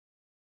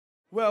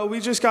Well, we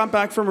just got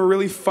back from a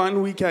really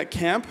fun week at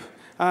camp.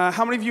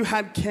 How many of you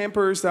had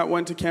campers that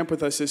went to camp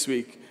with us this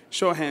week?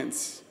 Show of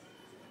hands.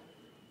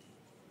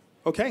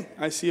 Okay,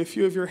 I see a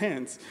few of your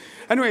hands.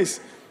 Anyways,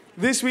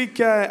 this week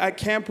at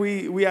camp,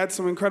 we had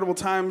some incredible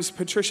times.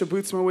 Patricia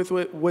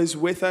Bootsma was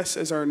with us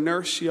as our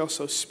nurse. She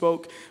also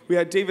spoke. We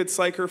had David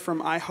Sliker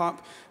from IHOP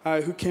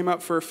who came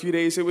up for a few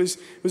days. It was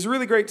a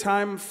really great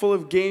time, full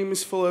of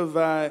games, full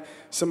of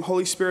some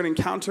Holy Spirit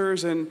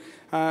encounters. And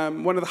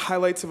one of the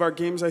highlights of our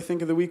games, I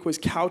think, of the week was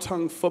cow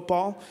tongue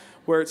football,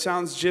 where it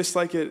sounds just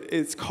like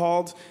it's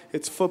called.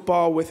 It's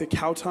football with a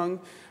cow tongue.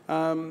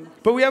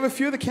 But we have a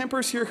few of the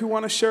campers here who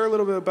want to share a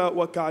little bit about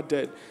what God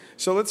did.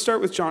 So let's start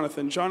with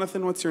Jonathan.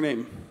 Jonathan, what's your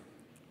name?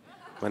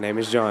 My name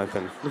is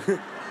Jonathan.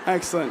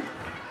 Excellent.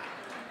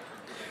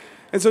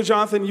 And so,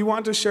 Jonathan, you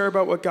want to share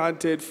about what God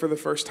did for the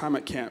first time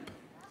at camp.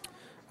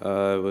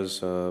 It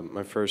was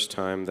my first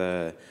time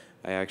that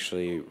I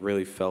actually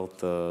really felt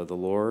the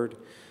Lord.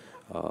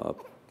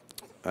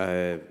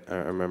 I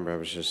remember I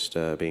was just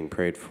being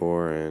prayed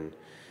for, and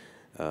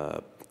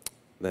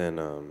then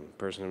the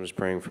person who was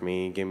praying for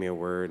me gave me a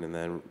word, and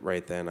then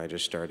right then I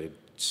just started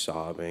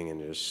sobbing, and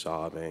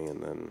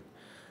then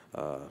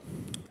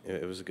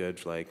it was a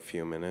good like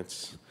few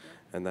minutes,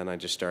 and then I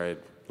just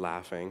started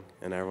laughing,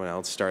 and everyone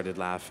else started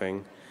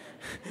laughing,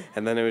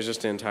 and then it was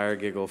just an entire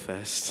giggle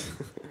fest.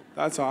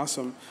 That's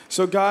awesome.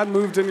 So God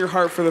moved in your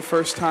heart for the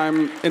first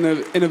time in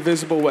a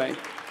visible way.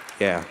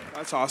 Yeah.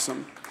 That's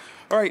awesome.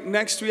 All right,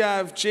 next we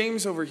have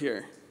James over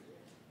here.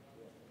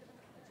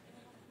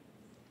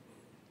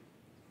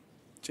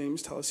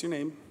 James, tell us your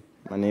name.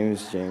 My name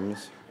is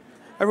James.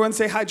 Everyone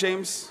say hi,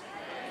 James.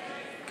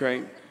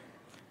 Great.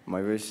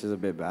 My voice is a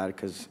bit bad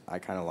because I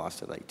kind of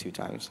lost it like 2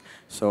 times.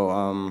 So,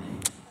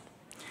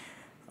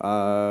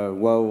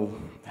 well,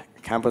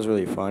 camp was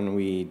really fun.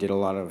 We did a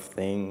lot of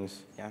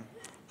things. Yeah.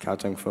 Cow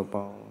tongue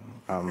football,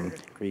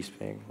 grease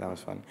pig. That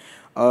was fun.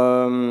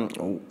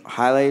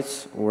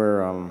 Highlights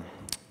were. I feel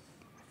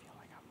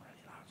like I'm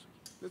really loud.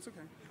 It's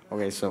okay.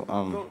 Okay, so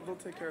They'll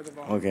take care of the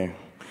volume. Okay.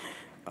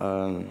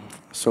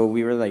 So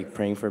we were like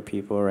praying for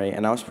people, right?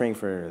 And I was praying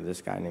for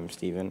this guy named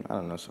Steven. I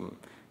don't know, some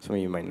of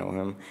you might know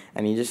him.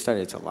 And he just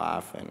started to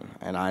laugh,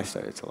 and I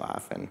started to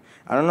laugh. And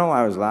I don't know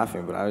why I was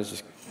laughing, but I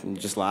was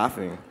just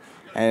laughing.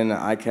 And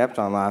I kept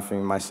on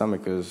laughing. My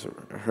stomach was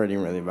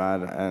hurting really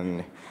bad,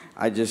 and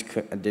I just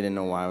didn't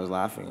know why I was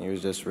laughing. It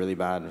was just really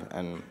bad,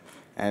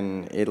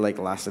 and it like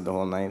lasted the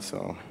whole night,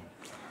 so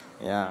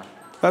yeah.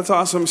 That's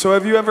awesome. So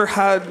have you ever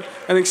had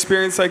an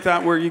experience like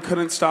that where you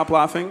couldn't stop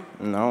laughing?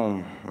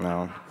 No,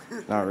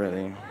 not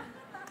really.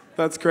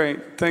 That's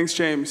great. Thanks,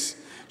 James.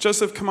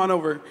 Joseph, come on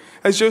over.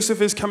 As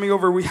Joseph is coming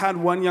over, we had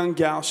one young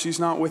gal. She's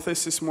not with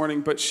us this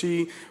morning, but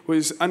she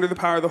was under the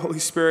power of the Holy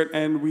Spirit,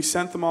 and we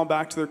sent them all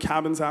back to their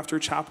cabins after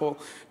chapel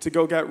to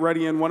go get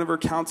ready, and one of her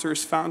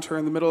counselors found her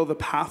in the middle of the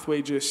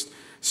pathway just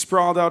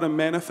sprawled out and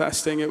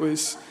manifesting. It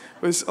was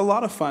a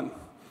lot of fun.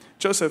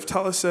 Joseph,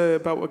 tell us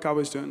about what God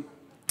was doing.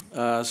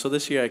 So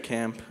this year at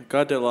camp,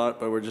 God did a lot,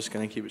 but we're just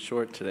going to keep it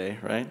short today,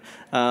 right?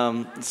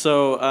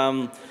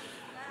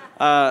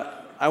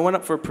 I went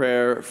up for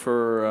prayer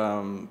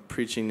for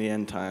preaching the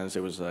end times.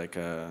 It was like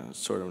a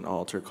sort of an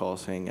altar call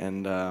thing,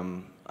 and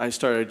I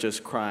started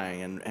just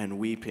crying and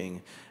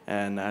weeping.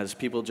 And as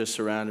people just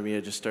surrounded me, I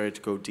just started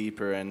to go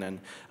deeper. And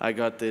then I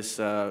got this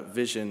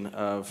vision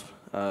of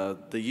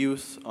the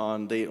youth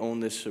they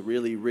owned this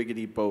really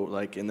rickety boat,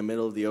 like in the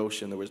middle of the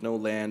ocean. There was no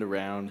land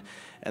around.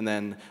 And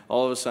then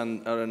all of a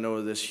sudden, out of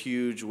nowhere, this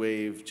huge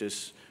wave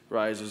just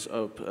rises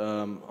up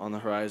on the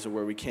horizon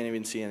where we can't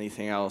even see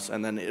anything else.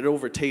 And then it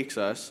overtakes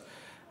us.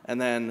 And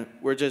then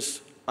we're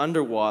just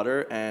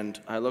underwater, and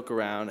I look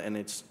around, and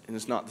it's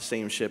not the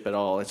same ship at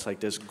all. It's like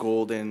this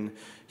golden,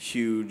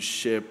 huge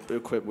ship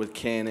equipped with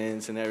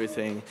cannons and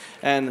everything.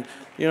 And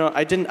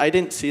I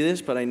didn't see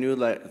this, but I knew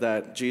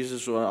that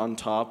Jesus was on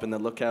top in the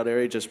lookout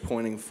area, just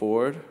pointing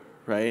forward,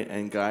 right,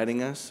 and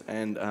guiding us.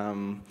 And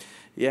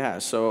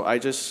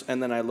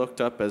and then I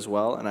looked up as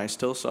well, and I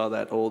still saw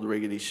that old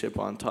rickety ship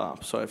on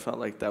top. So I felt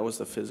like that was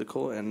the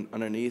physical, and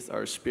underneath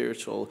our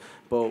spiritual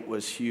boat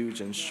was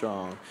huge and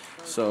strong.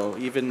 So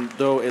even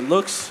though it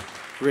looks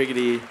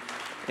rickety,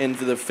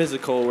 into the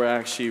physical, we're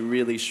actually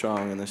really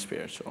strong in the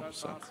spiritual.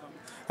 That's awesome.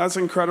 That's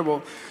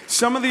incredible.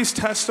 Some of these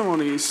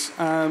testimonies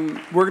we're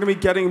going to be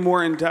getting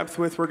more in depth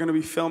with. We're going to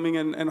be filming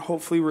and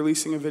hopefully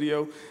releasing a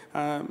video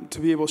to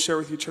be able to share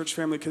with you, church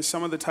family, because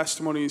some of the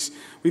testimonies,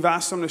 we've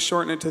asked them to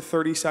shorten it to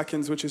 30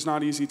 seconds, which is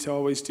not easy to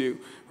always do.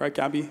 Right,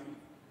 Gabby?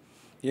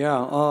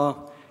 Yeah,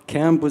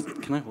 camp was,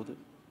 can I hold it?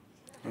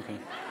 Okay.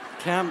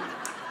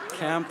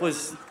 Camp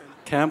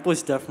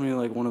was definitely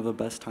like one of the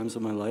best times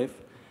of my life.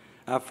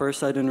 At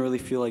first, I didn't really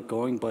feel like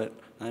going, but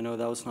I know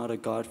that was not a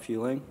God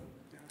feeling.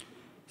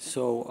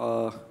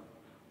 So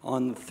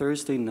on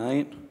Thursday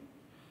night,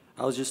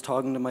 I was just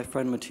talking to my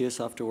friend Matthias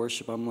after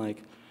worship. I'm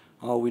like,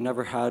 I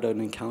never had an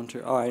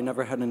encounter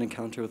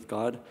with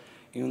God,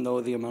 even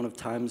though the amount of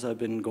times I've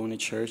been going to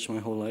church my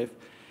whole life.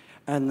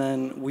 And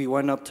then we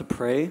went up to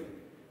pray,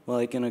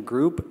 like in a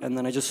group, and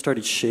then I just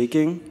started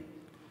shaking.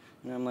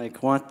 And I'm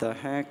like, what the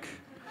heck?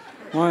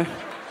 Why?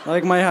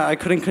 Like I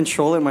couldn't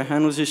control it. My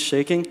hand was just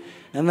shaking.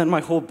 And then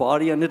my whole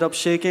body ended up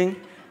shaking.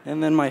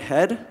 And then my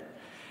head.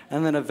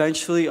 And then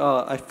eventually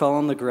I fell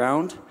on the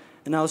ground.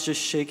 And I was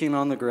just shaking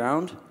on the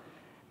ground.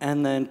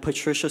 And then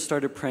Patricia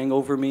started praying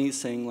over me,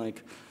 saying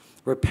like,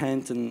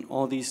 repent and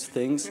all these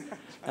things.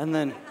 And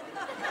then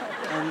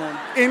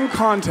In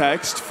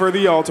context, for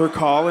the altar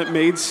call, it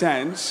made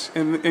sense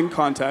in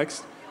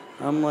context.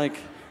 I'm like,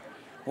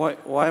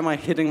 why am I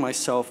hitting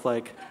myself?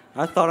 Like,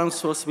 I thought I'm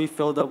supposed to be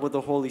filled up with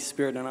the Holy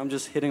Spirit, and I'm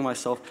just hitting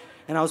myself.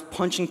 And I was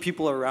punching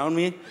people around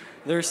me.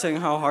 They were saying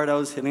how hard I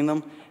was hitting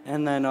them.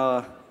 And then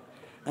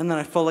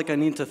I felt like I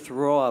need to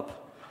throw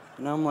up.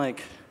 And I'm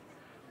like,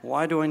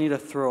 why do I need to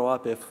throw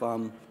up if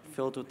I'm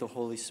filled with the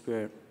Holy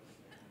Spirit?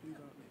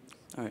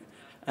 All right.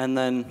 And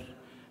then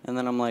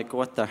I'm like,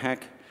 what the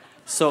heck?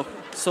 So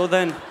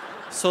then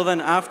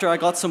after I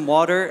got some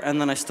water, and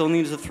then I still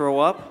needed to throw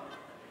up.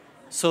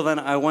 So then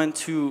I went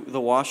to the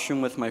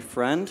washroom with my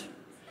friend,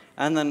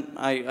 and then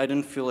I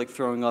didn't feel like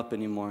throwing up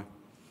anymore.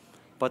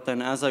 But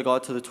then as I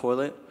got to the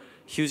toilet,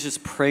 he was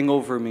just praying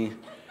over me.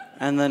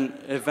 And then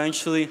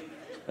eventually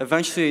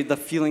the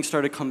feeling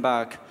started to come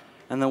back.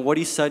 And then what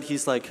he said,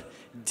 he's like,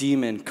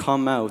 demon,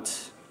 come out.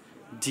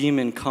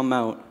 Demon, come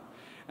out.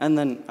 And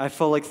then I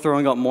felt like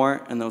throwing up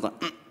more, and then I was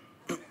like,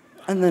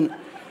 and then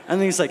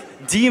he's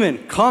like, demon,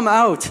 come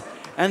out.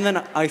 And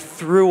then I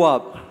threw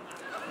up.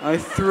 I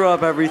threw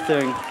up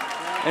everything.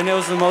 And it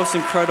was the most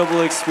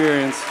incredible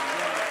experience.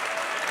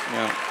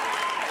 Yeah.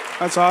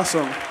 That's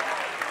awesome.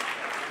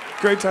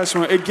 Great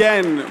testimony.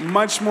 Again,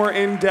 much more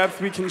in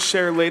depth we can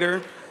share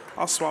later.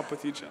 I'll swap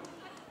with you, Jill.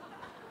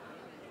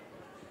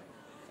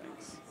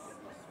 Thanks.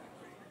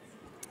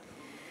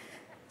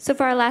 So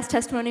for our last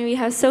testimony, we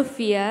have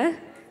Sophia.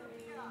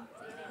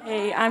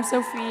 Hey, I'm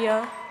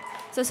Sophia.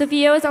 So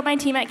Sophia was on my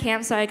team at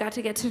camp, so I got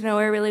to know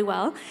her really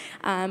well.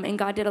 And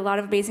God did a lot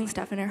of amazing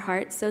stuff in her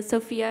heart. So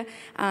Sophia,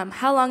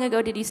 how long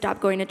ago did you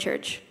stop going to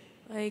church?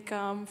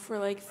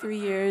 For 3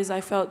 years, I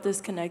felt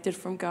disconnected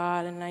from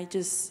God, and I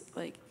just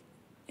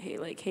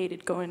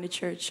hated going to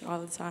church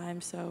all the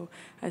time. So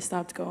I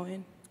stopped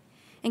going.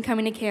 And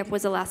coming to camp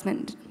was a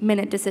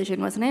last-minute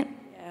decision, wasn't it?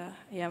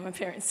 Yeah, my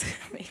parents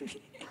made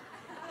me.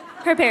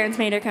 Her parents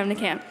made her come to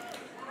camp.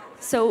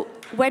 So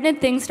when did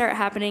things start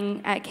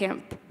happening at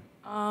camp?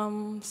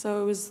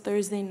 So it was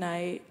Thursday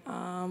night.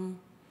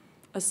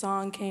 A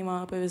song came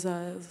up. It was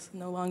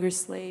No Longer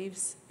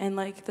Slaves. And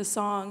the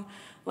song,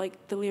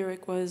 the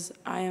lyric was,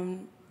 I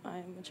am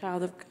a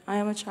child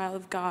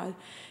of God.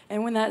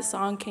 And when that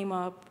song came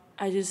up,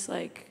 I just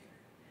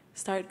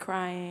started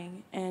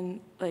crying, and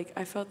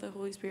I felt the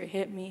Holy Spirit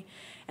hit me.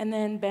 And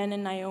then Ben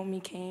and Naomi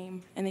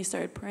came, and they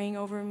started praying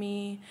over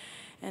me.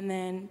 And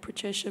then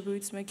Patricia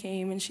Bootsma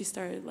came, and she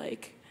started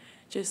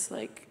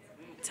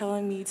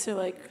telling me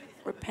to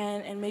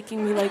repent and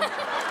making me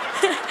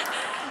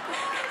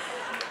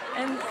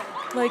and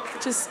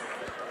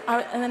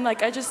then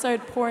I just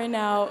started pouring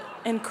out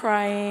and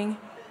crying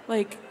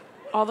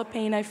all the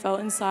pain I felt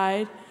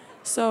inside.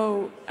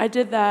 So I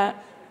did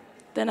that.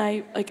 Then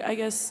I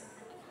guess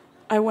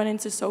I went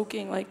into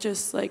soaking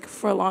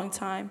for a long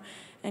time,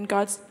 and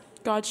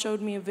God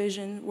showed me a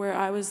vision where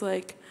I was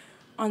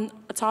on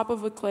the top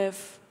of a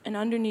cliff, and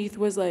underneath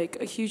was a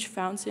huge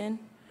fountain.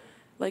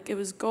 It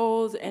was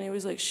gold, and it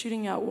was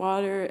shooting out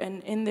water,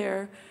 and in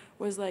there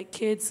was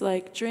kids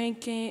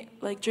drinking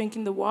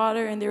the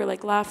water, and they were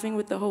laughing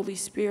with the Holy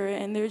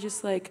Spirit, and they were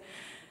just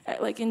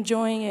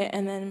enjoying it.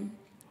 And then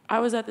I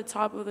was at the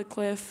top of the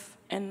cliff,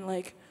 and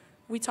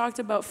we talked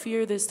about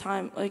fear this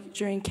time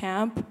during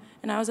camp,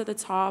 and I was at the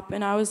top,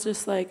 and I was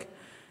just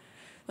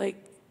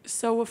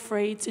so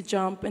afraid to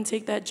jump and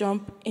take that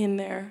jump in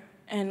there,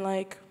 and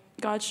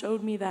God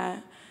showed me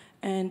that.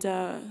 And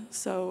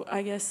so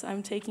I guess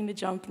I'm taking the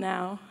jump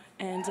now.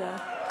 And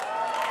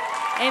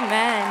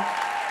Amen.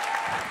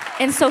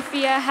 And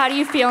Sophia, how do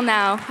you feel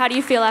now? How do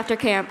you feel after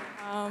camp?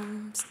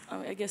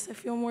 I guess I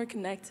feel more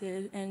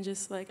connected, and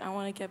just I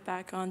want to get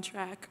back on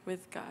track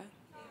with God.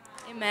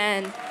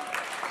 Amen.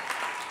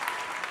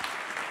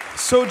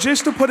 So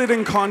just to put it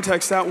in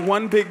context, that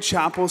one big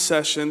chapel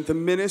session, the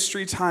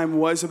ministry time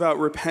was about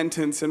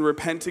repentance and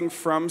repenting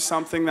from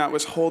something that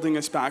was holding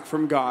us back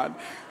from God.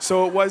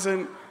 So it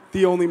wasn't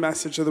the only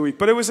message of the week,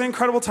 but it was an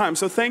incredible time.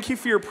 So thank you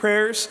for your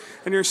prayers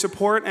and your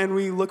support, and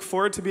we look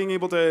forward to being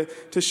able to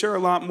share a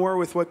lot more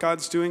with what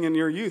God's doing in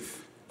your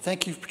youth.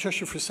 Thank you,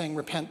 Patricia, for saying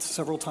repent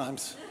several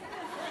times.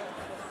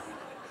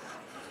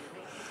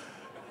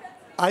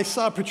 I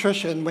saw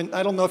Patricia, and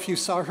I don't know if you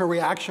saw her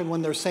reaction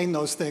when they're saying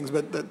those things,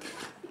 but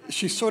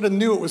she sort of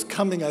knew it was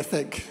coming, I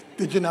think.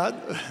 Did you not?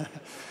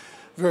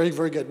 Very,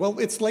 very good. Well,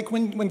 it's like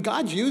when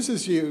God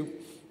uses you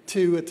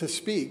to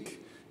speak,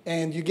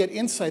 and you get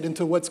insight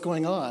into what's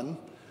going on,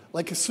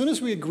 as soon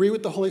as we agree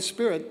with the Holy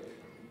Spirit,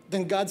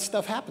 then God's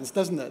stuff happens,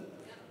 doesn't it?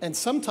 And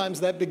sometimes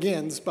that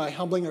begins by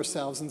humbling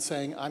ourselves and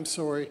saying, I'm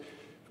sorry,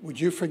 would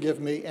you forgive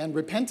me, and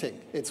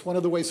repenting. It's one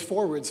of the ways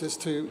forwards is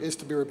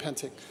to be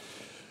repenting.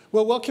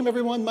 Well, welcome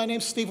everyone. My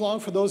name's Steve Long.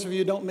 For those of you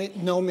who don't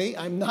know me,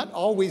 I'm not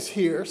always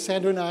here.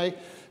 Sandra and I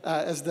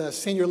as the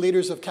senior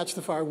leaders of Catch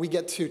the Fire, we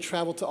get to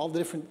travel to all the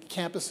different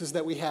campuses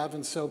that we have.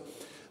 And so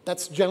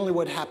that's generally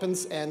what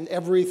happens. And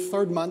every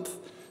third month,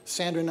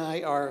 Sandra and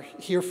I are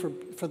here for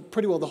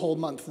pretty well the whole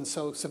month. And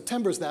so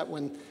September is that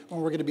when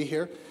we're going to be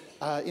here.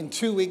 In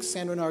 2 weeks,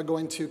 Sandra and I are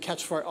going to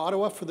Catch Fire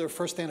Ottawa for their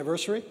first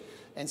anniversary.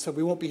 And so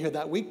we won't be here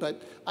that week.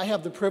 But I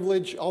have the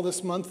privilege all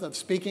this month of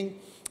speaking.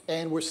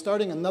 And we're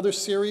starting another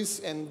series.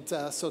 And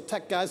so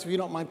tech guys, if you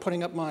don't mind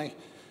putting up my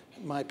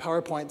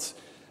PowerPoints.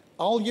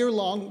 All year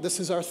long, this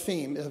is our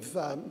theme of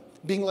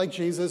being like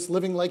Jesus,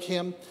 living like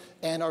him,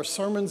 and our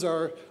sermons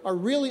are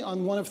really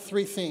on one of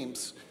three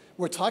themes.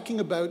 We're talking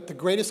about the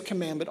greatest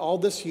commandment all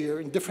this year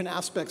in different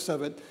aspects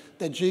of it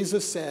that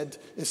Jesus said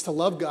is to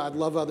love God,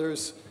 love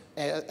others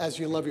as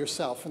you love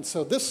yourself. And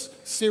so this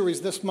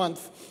series this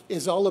month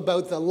is all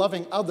about the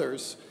loving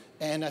others,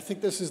 and I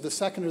think this is the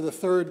second or the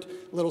third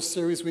little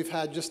series we've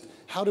had, just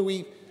how do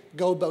we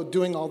go about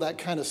doing all that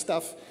kind of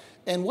stuff.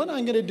 And what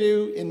I'm going to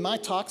do in my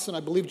talks, and I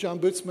believe John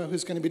Bootsma,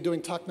 who's going to be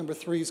doing talk number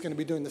 3, is going to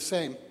be doing the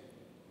same,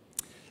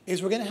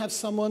 is we're going to have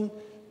someone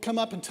come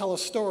up and tell a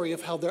story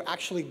of how they're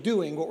actually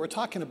doing what we're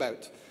talking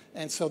about.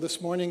 And so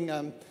this morning,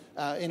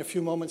 in a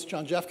few moments,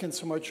 John Jeffkins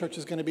from our church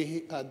is going to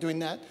be doing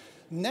that.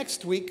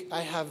 Next week,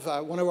 I have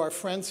one of our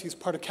friends. He's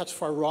part of Catch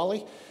Fire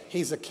Raleigh.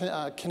 He's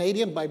a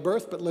Canadian by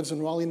birth, but lives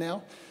in Raleigh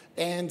now.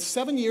 And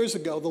 7 years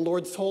ago, the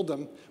Lord told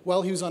him,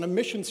 while he was on a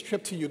missions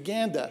trip to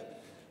Uganda,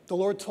 the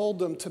Lord told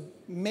them to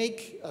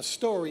make a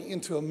story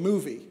into a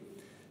movie.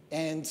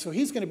 And so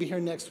he's going to be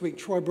here next week.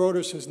 Troy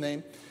Broder's his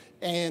name.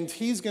 And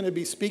he's going to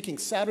be speaking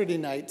Saturday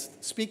night.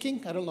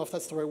 Speaking? I don't know if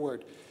that's the right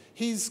word.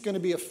 He's going to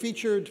be a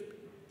featured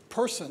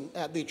person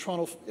at the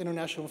Toronto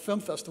International Film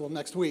Festival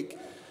next week.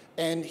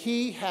 And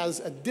he has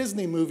a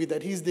Disney movie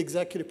that he's the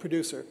executive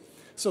producer.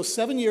 So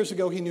 7 years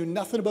ago, he knew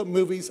nothing about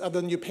movies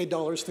other than you pay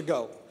dollars to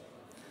go.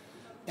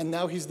 And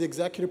now he's the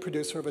executive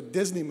producer of a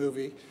Disney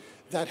movie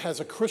that has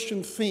a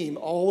Christian theme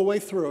all the way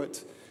through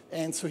it.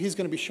 And so he's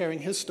going to be sharing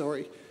his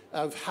story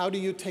of how do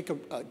you take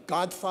a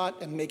God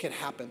thought and make it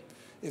happen,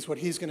 is what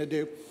he's going to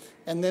do.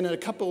 And then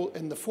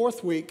in the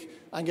fourth week,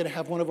 I'm going to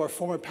have one of our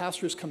former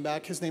pastors come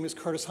back. His name is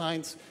Curtis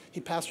Hines. He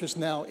pastors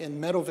now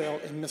in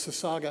Meadowvale in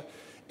Mississauga.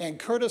 And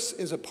Curtis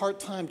is a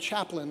part-time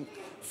chaplain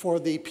for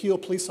the Peel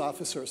police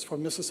officers for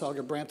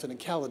Mississauga, Brampton, and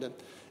Caledon,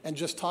 and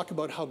just talk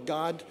about how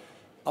God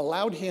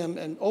allowed him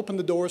and opened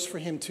the doors for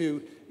him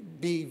to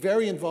be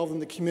very involved in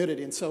the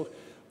community. And so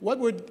what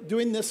we're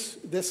doing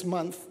this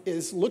month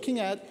is looking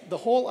at the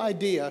whole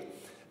idea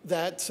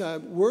that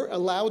we're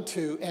allowed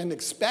to and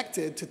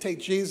expected to take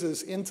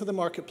Jesus into the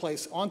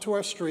marketplace, onto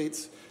our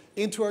streets,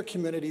 into our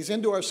communities,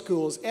 into our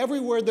schools.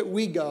 Everywhere that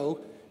we go,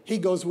 he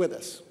goes with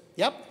us.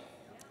 Yep.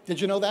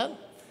 Did you know that?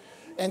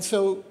 And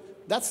so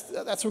that's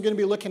what we're going to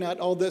be looking at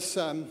all this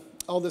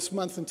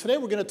month. And today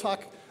we're going to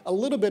talk a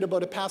little bit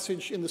about a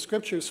passage in the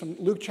scriptures from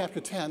Luke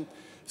chapter 10.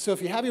 So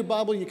if you have your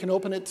Bible, you can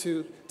open it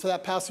to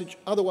that passage.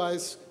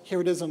 Otherwise,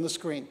 here it is on the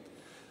screen.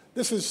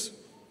 This is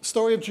the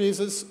story of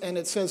Jesus, and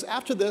it says,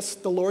 after this,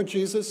 the Lord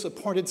Jesus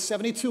appointed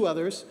 72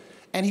 others,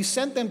 and he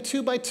sent them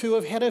 2 by 2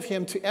 ahead of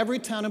him to every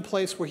town and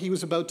place where he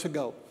was about to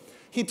go.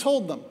 He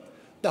told them,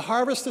 the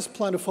harvest is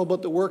plentiful,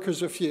 but the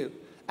workers are few.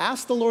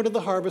 Ask the Lord of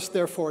the harvest,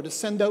 therefore, to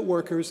send out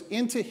workers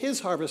into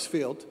his harvest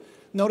field.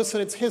 Notice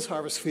that it's his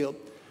harvest field.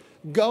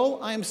 Go,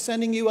 I am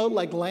sending you out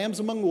like lambs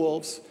among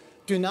wolves.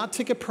 Do not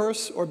take a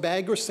purse or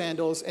bag or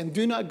sandals, and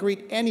do not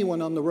greet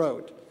anyone on the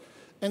road.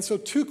 And so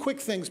 2 quick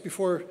things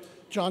before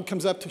John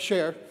comes up to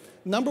share.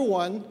 Number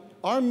 1,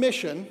 our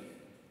mission,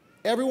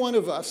 every one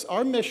of us,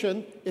 our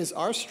mission is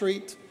our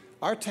street,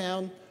 our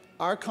town,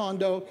 our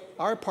condo,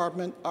 our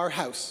apartment, our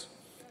house.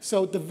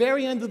 So at the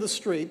very end of the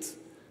street,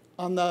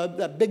 on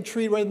that big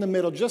tree right in the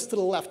middle, just to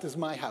the left is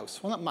my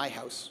house. Well, not my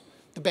house,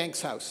 the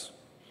bank's house.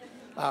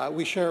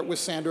 We share it with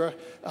Sandra,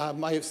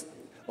 my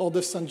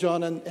oldest son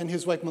John, and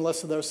his wife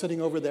Melissa that are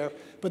sitting over there.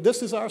 But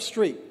this is our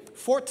street.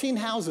 14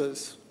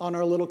 houses on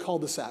our little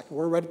cul-de-sac.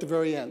 We're right at the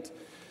very end.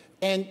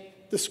 And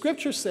the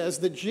scripture says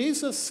that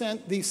Jesus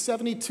sent these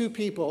 72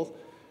 people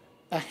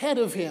ahead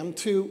of him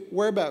to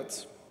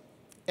whereabouts?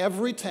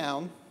 Every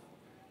town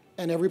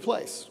and every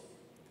place.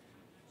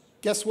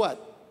 Guess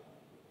what?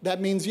 That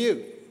means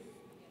you.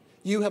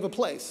 You have a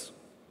place.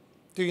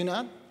 Do you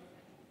not?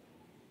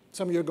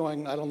 Some of you are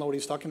going, I don't know what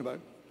he's talking about.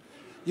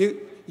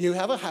 You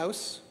have a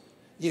house.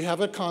 You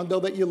have a condo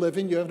that you live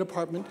in. You have an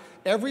apartment.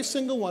 Every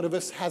single one of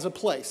us has a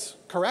place,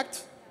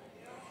 correct?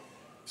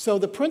 So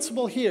the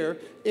principle here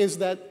is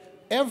that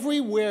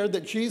everywhere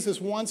that Jesus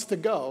wants to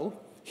go,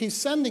 he's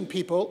sending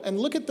people. And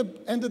look at the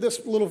end of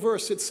this little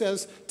verse. It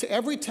says, to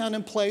every town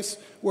and place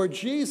where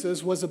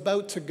Jesus was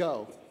about to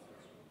go.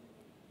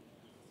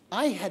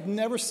 I had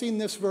never seen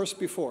this verse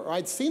before. Or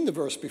I'd seen the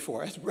verse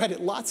before. I'd read it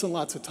lots and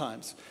lots of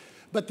times.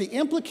 But the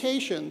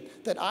implication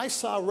that I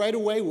saw right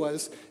away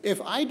was, if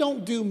I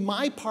don't do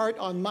my part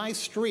on my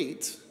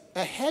street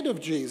ahead of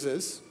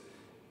Jesus,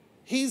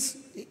 he's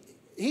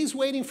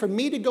waiting for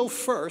me to go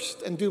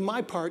first and do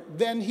my part,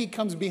 then he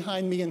comes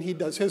behind me and he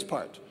does his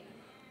part.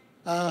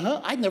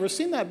 I'd never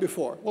seen that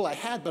before. Well, I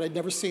had, but I'd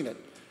never seen it.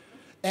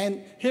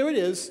 And here it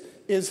is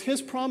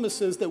his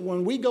promises that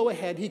when we go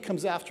ahead, he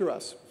comes after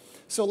us.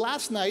 So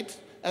last night,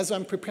 as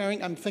I'm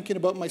preparing, I'm thinking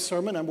about my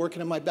sermon. I'm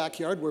working in my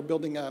backyard. We're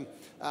building a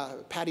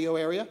patio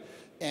area.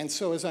 And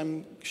so as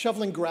I'm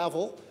shoveling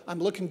gravel, I'm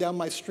looking down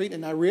my street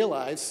and I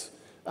realize,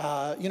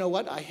 you know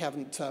what? I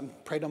haven't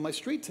prayed on my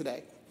street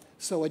today.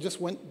 So I just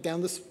went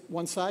down this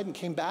one side and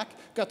came back,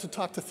 got to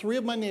talk to 3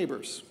 of my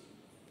neighbors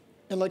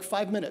in like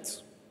 5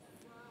 minutes.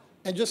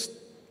 And just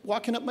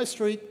walking up my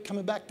street,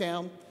 coming back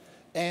down,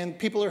 and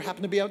people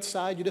happen to be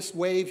outside. You just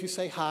wave, you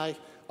say hi,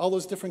 all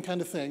those different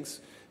kind of things.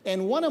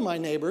 And one of my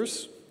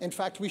neighbors, in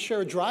fact, we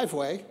share a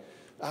driveway,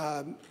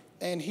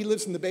 and he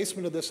lives in the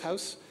basement of this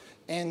house,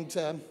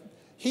 and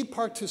he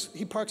parks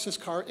his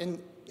car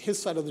in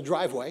his side of the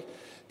driveway,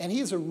 and he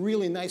has a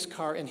really nice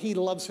car, and he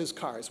loves his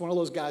car. He's one of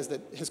those guys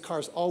that his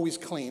car's always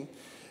clean.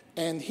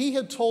 And he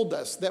had told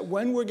us that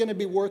when we're going to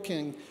be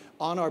working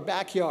on our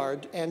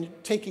backyard and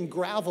taking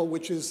gravel,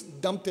 which is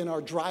dumped in our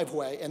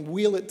driveway, and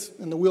wheel it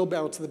in the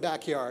wheelbarrow to the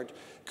backyard,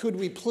 could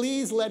we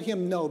please let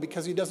him know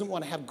because he doesn't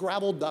want to have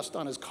gravel dust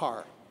on his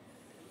car?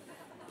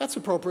 That's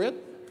appropriate.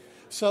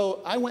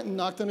 So I went and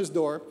knocked on his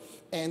door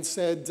and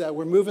said,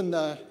 we're moving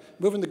the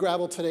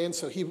gravel today. And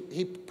so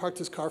he parked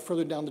his car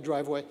further down the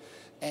driveway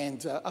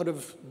and out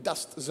of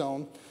dust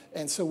zone.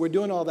 And so we're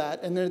doing all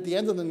that. And then at the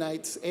end of the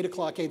night, 8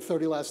 o'clock,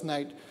 8:30 last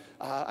night,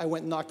 I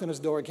went and knocked on his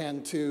door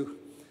again to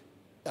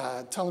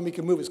tell him he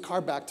could move his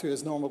car back to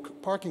his normal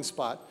parking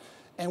spot.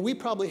 And we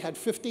probably had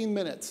 15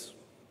 minutes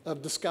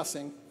of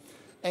discussing.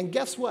 And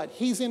guess what?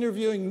 He's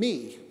interviewing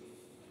me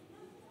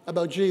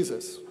about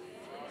Jesus.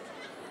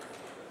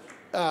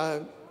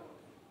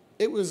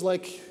 It was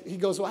like, he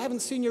goes, well, I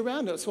haven't seen you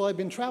around. So I've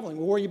been traveling.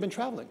 Well, where have you been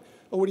traveling?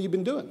 Oh, what have you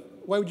been doing?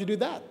 Why would you do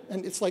that?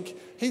 And it's like,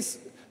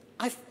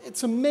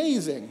 it's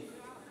amazing.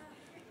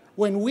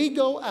 When we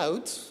go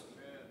out,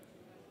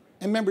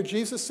 and remember,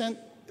 Jesus sent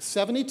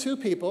 72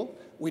 people.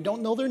 We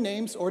don't know their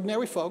names,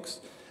 ordinary folks.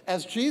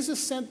 As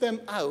Jesus sent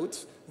them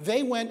out,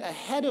 they went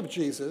ahead of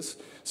Jesus.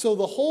 So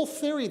the whole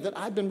theory that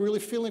I've been really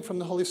feeling from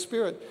the Holy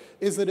Spirit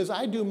is that as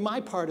I do my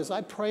part, as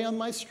I pray on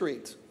my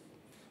street,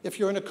 if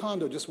you're in a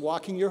condo, just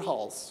walking your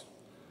halls,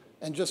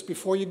 and just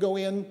before you go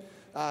in,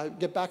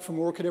 get back from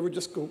work, whatever,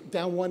 just go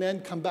down one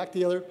end, come back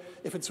the other.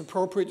 If it's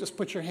appropriate, just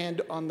put your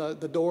hand on the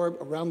door,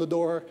 around the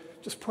door.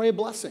 Just pray a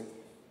blessing.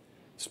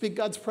 Speak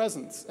God's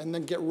presence, and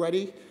then get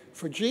ready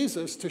for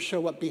Jesus to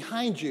show up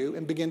behind you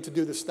and begin to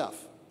do the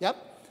stuff. Yep?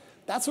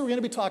 That's what we're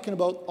going to be talking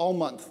about all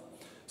month.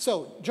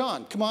 So,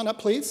 John, come on up,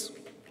 please.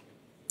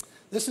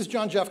 This is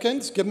John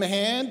Jeffkins. Give him a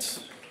hand.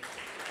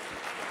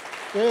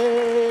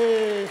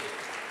 Yay.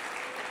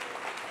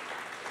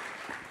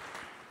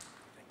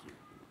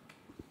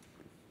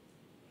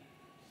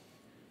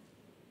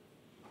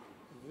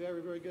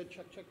 Very, very good.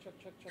 Check, check, check,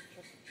 check, check,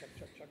 check, check,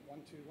 check, check. 1,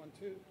 2, 1,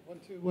 2, 1,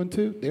 2, 1,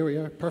 2. There we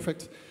are.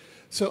 Perfect.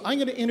 So I'm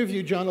going to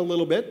interview John a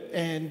little bit,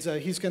 and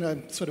he's going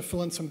to sort of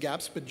fill in some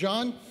gaps. But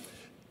John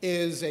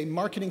is a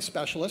marketing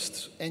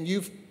specialist, and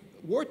you've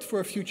worked for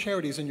a few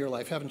charities in your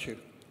life, haven't you?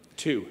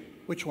 2.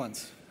 Which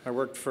ones? I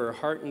worked for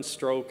Heart and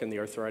Stroke and the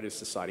Arthritis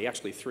Society.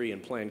 Actually 3 in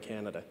Plan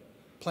Canada.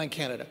 Plan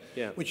Canada,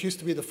 yeah. Which used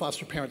to be the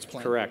foster parents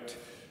plan. Correct.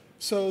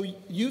 So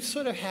you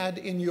sort of had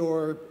in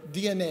your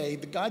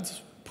DNA,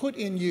 God's put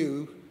in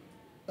you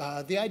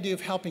the idea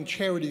of helping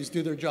charities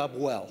do their job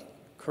well.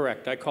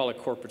 Correct. I call it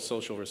corporate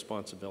social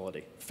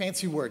responsibility.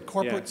 Fancy word,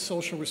 corporate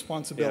social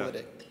responsibility.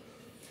 Yeah.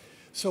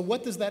 So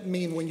what does that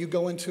mean when you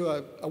go into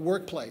a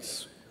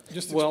workplace?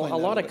 Just well, explain a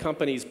that lot of bit.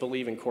 companies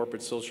believe in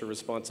corporate social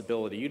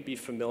responsibility. You'd be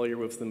familiar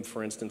with them,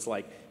 for instance,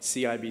 like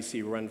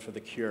CIBC Run for the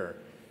Cure.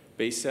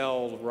 They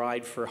sell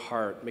Ride for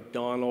Heart,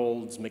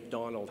 McDonald's,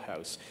 McDonald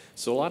House.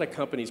 So a lot of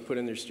companies put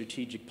in their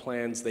strategic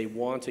plans, they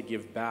want to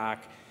give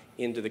back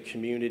into the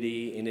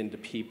community and into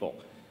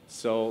people.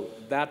 So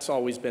that's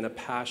always been a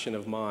passion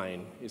of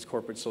mine, is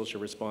corporate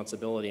social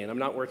responsibility. And I'm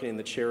not working in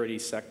the charity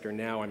sector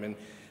now. I'm in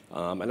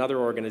another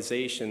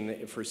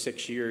organization for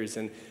 6 years,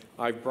 and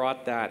I've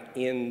brought that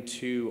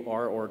into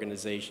our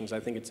organizations.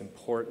 I think it's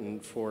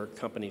important for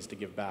companies to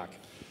give back.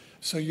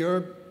 So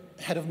you're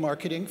head of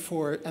marketing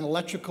for an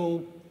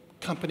electrical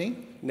company?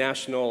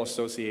 National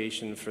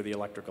Association for the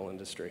Electrical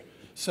Industry.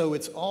 So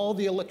it's all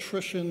the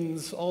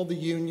electricians, all the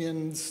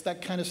unions,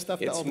 that kind of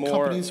stuff, It's all the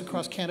more companies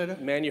across Canada?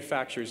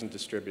 Manufacturers and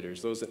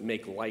distributors, those that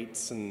make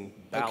lights and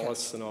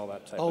ballasts and all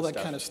that type of stuff. All that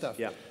kind of stuff.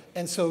 Yeah.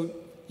 And so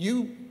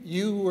you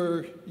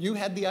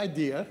had the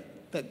idea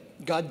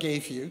that God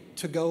gave you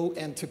to go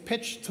and to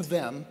pitch to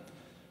them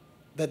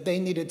that they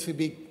needed to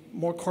be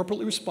more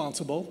corporately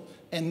responsible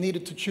and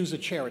needed to choose a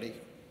charity,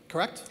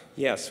 correct?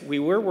 Yes, we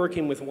were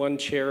working with one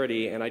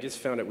charity, and I just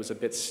found it was a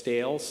bit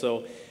stale.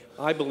 So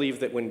I believe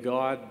that when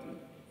God,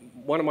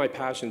 one of my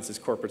passions is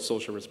corporate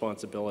social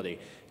responsibility,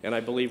 and I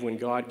believe when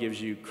God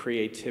gives you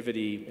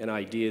creativity and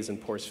ideas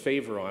and pours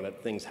favor on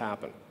it, things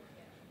happen.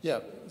 Yeah.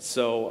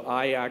 So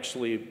I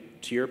actually,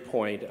 to your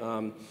point,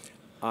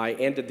 I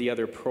ended the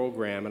other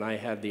program, and I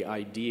had the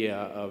idea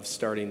of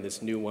starting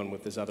this new one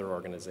with this other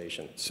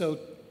organization. So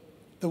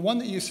the one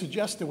that you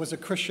suggested was a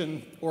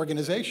Christian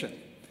organization.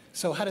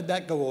 So how did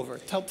that go over?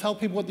 Tell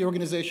people what the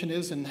organization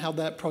is and how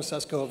that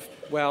process goes.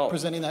 Well,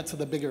 presenting that to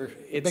the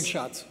big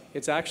shots.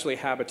 It's actually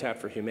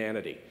Habitat for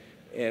Humanity.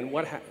 And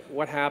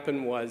what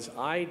happened was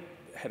I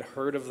had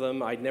heard of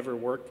them. I'd never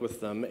worked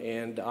with them.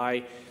 And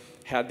I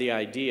had the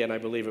idea, and I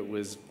believe it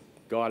was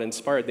God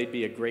inspired, they'd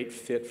be a great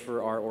fit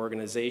for our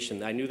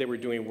organization. I knew they were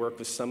doing work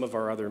with some of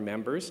our other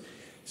members.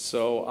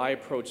 So I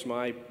approached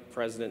my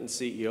president and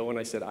CEO, and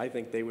I said, I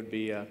think they would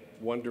be a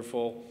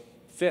wonderful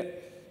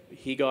fit.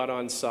 He got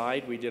on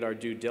side. We did our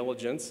due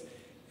diligence.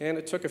 And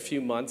it took a few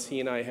months.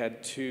 He and I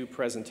had 2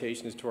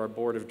 presentations to our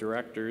board of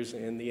directors,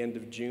 and the end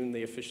of June,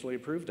 they officially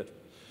approved it.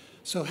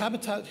 So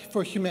Habitat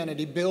for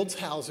Humanity builds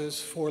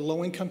houses for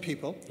low-income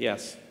people.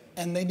 Yes.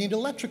 And they need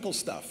electrical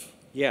stuff.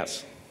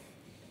 Yes.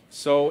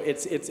 So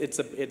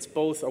it's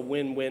both a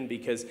win-win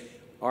because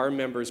our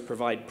members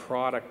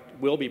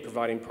will be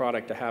providing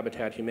product to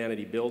Habitat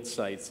Humanity build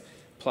sites,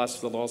 plus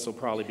they'll also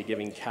probably be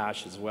giving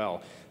cash as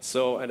well.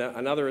 So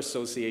another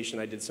association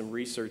I did some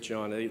research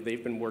on,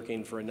 they've been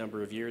working for a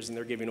number of years, and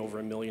they're giving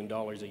over $1 million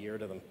a year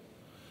to them.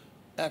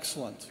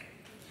 Excellent.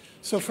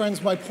 So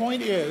friends, my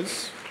point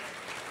is,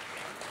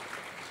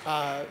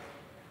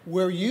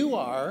 where you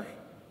are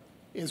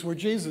is where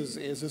Jesus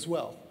is as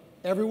well.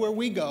 Everywhere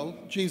we go,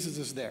 Jesus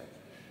is there.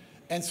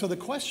 And so the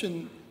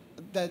question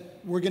that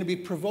we're going to be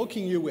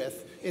provoking you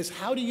with is,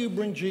 how do you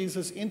bring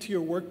Jesus into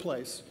your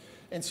workplace?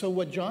 And so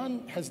what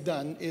John has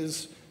done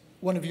is,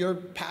 one of your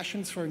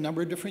passions for a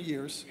number of different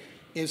years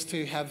is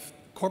to have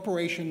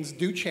corporations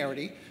do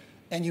charity,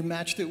 and you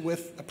matched it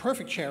with a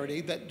perfect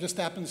charity that just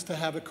happens to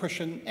have a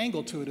Christian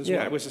angle to it as well.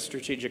 Yeah, it was a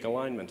strategic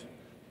alignment.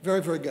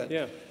 Very, very good.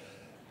 Yeah.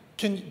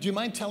 Do you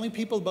mind telling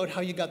people about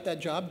how you got that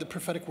job, the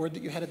prophetic word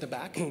that you had at the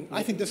back?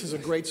 I think this is a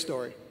great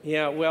story.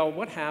 Yeah, well,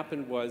 what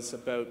happened was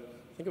about,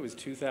 I think it was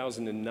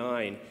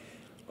 2009,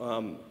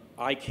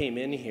 I came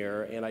in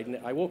here, and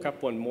I woke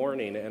up one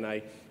morning, and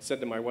I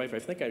said to my wife, I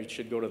think I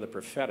should go to the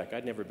prophetic.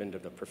 I'd never been to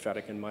the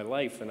prophetic in my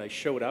life, and I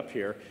showed up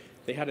here.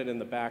 They had it in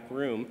the back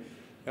room,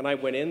 and I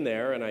went in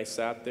there, and I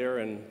sat there,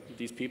 and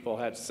these people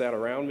had sat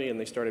around me, and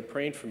they started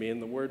praying for me,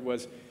 and the word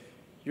was,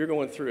 you're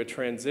going through a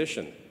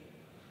transition.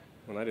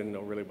 And I didn't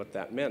know really what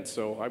that meant,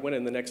 so I went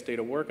in the next day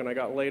to work, and I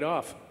got laid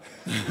off.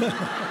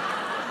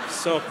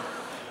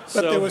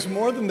 But there was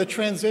more than the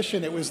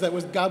transition. It was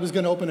God was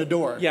going to open a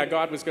door. Yeah,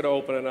 God was going to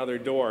open another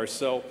door.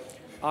 So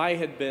I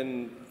had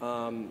been,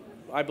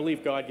 I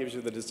believe God gives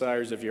you the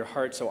desires of your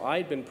heart. So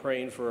I'd been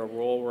praying for a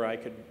role where I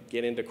could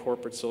get into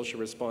corporate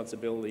social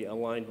responsibility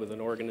aligned with an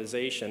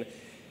organization.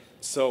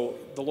 So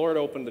the Lord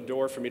opened the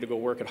door for me to go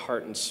work at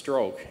Heart and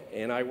Stroke.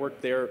 And I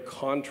worked there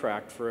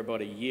contract for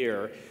about a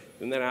year.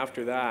 And then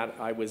after that,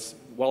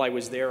 while I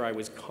was there, I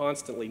was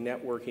constantly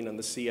networking in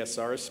the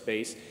CSR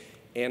space.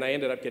 And I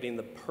ended up getting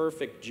the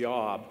perfect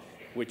job,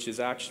 which is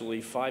actually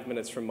 5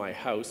 minutes from my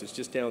house. It's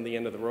just down the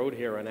end of the road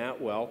here in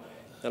Atwell.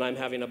 And I'm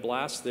having a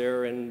blast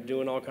there and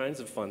doing all kinds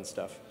of fun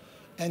stuff.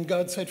 And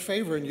God's had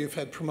favor, and you've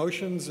had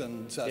promotions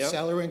and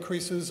salary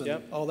increases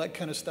and all that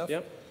kind of stuff.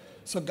 Yep.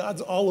 So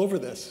God's all over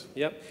this.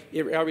 Yep.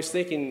 I was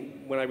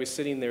thinking, when I was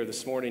sitting there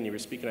this morning, you were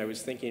speaking, I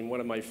was thinking one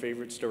of my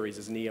favorite stories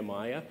is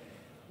Nehemiah,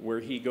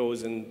 where he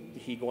goes and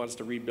he wants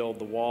to rebuild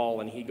the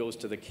wall, and he goes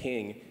to the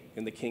king,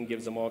 and the king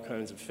gives him all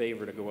kinds of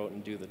favor to go out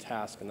and do the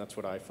task, and that's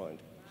what I find.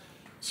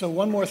 So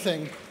one more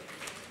thing.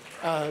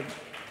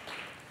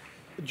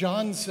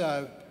 John's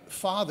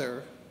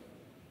father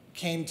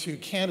came to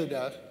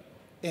Canada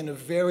in a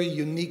very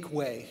unique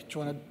way. Do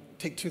you want to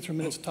take 2 or 3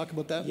 minutes to talk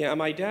about that? Yeah,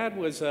 my dad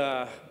was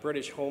a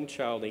British home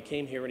child. He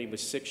came here when he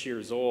was 6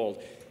 years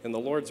old, and the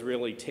Lord's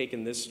really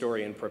taken this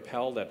story and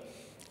propelled it.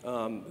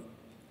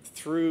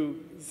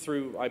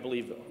 Through, I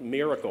believe,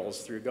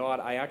 miracles, through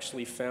God, I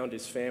actually found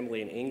his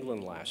family in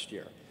England last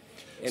year.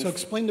 And so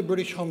explain the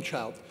British Home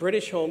Child.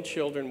 British Home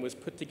Children was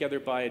put together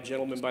by a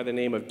gentleman by the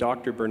name of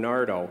Dr.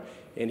 Bernardo,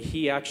 and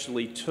he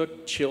actually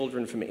took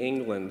children from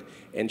England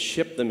and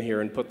shipped them here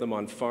and put them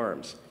on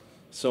farms.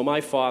 So my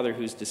father,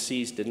 who's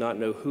deceased, did not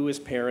know who his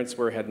parents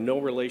were, had no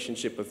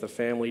relationship with the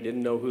family,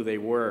 didn't know who they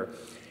were.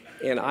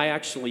 And I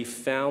actually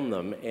found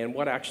them, and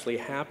what actually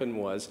happened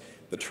was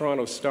the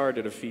Toronto Star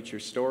did a feature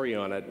story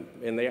on it,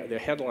 and the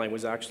headline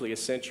was actually "A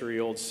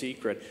Century-Old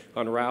Secret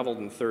Unraveled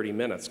in 30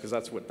 Minutes," because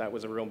that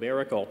was a real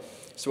miracle.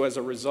 So as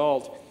a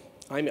result,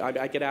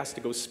 I get asked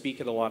to go speak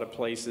at a lot of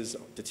places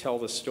to tell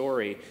the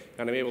story,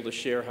 and I'm able to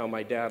share how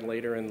my dad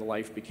later in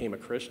life became a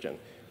Christian.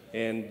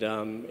 And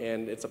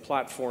it's a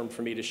platform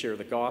for me to share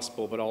the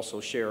gospel, but also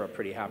share a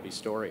pretty happy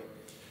story.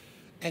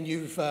 And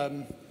you've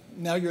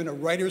now you're in a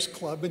writer's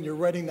club, and you're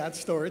writing that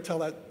story. Tell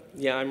that.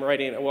 Yeah,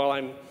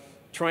 I'm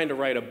trying to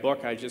write a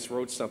book. I just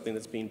wrote something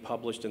that's being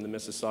published in the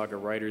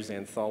Mississauga Writers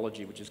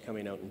Anthology, which is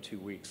coming out in 2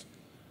 weeks.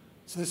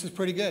 So this is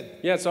pretty good.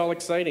 Yeah, it's all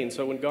exciting.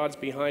 So when God's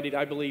behind it,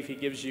 I believe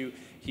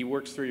he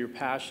works through your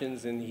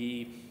passions, and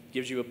he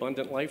gives you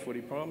abundant life, what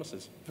he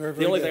promises. Very,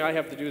 very the only good. thing I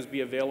have to do is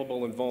be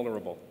available and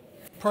vulnerable.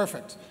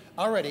 Perfect.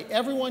 Alrighty,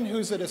 everyone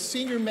who's at a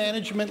senior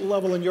management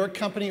level in your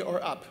company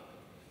or up,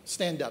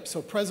 stand up. So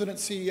president,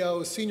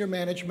 CEO, senior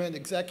management,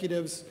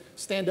 executives,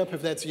 stand up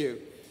if that's you.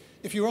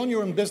 If you own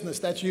your own business,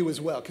 that's you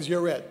as well, because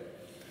you're it.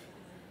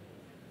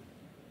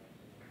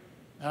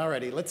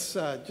 Alrighty, let's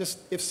just,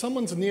 if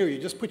someone's near you,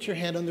 just put your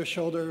hand on their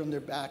shoulder, on their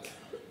back.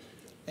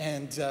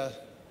 And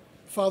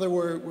Father,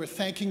 we're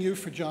thanking you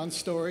for John's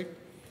story,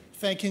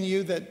 thanking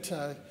you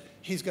that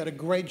he's got a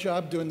great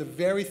job doing the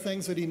very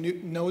things that he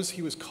knows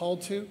he was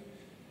called to,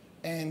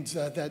 and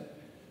that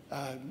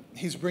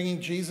he's bringing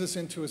Jesus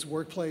into his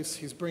workplace.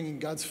 He's bringing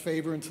God's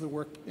favor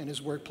into in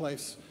his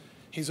workplace.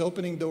 He's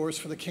opening doors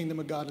for the kingdom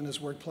of God in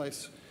his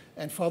workplace.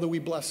 And Father, we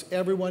bless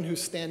everyone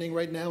who's standing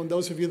right now, and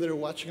those of you that are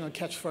watching on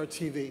Catchfire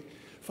TV.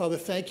 Father,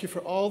 thank you for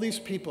all these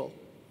people.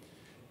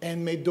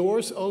 And may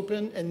doors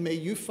open, and may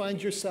you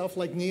find yourself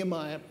like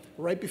Nehemiah,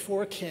 right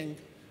before a king,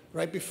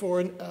 right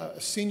before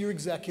a senior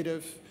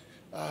executive,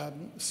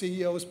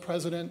 CEOs,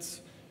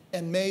 presidents,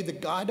 and may the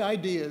God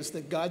ideas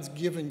that God's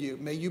given you,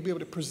 may you be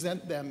able to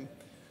present them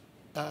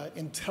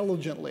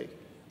intelligently,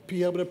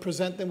 be able to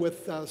present them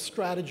with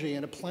strategy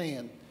and a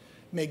plan.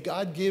 May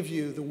God give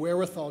you the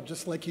wherewithal,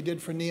 just like he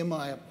did for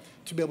Nehemiah,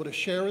 to be able to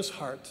share his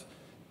heart.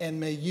 And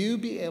may you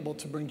be able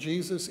to bring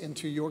Jesus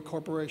into your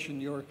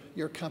corporation,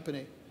 your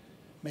company.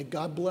 May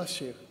God bless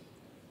you.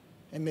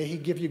 And may he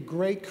give you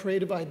great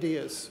creative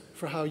ideas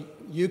for how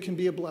you can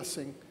be a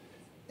blessing.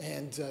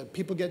 And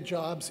people get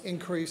jobs,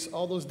 increase,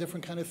 all those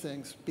different kind of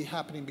things be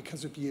happening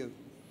because of you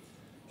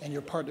and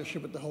your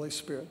partnership with the Holy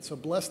Spirit. So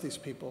bless these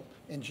people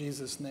in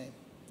Jesus' name.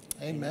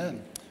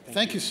 Amen.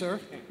 Thank you,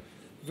 sir.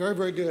 Very,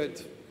 very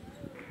good.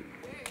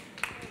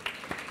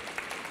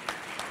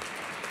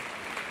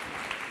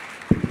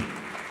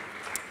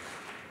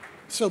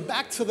 So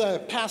back to the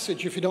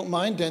passage, if you don't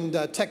mind, and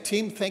tech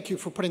team, thank you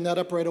for putting that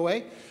up right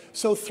away.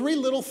 So 3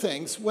 little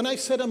things. When I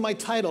said on my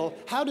title,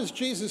 how does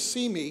Jesus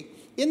see me?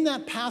 In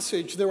that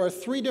passage, there are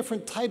 3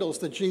 different titles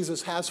that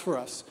Jesus has for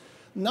us.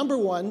 Number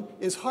 1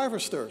 is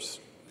harvesters.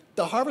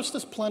 The harvest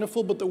is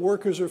plentiful, but the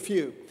workers are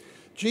few.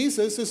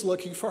 Jesus is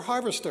looking for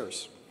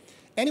harvesters.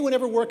 Anyone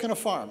ever work on a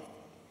farm?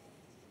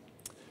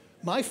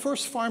 My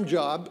first farm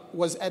job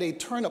was at a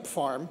turnip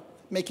farm,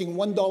 making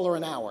 $1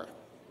 an hour.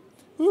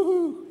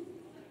 Woohoo!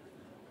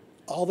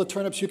 All the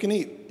turnips you can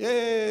eat.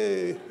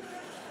 Yay!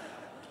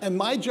 And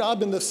my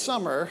job in the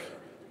summer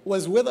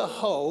was with a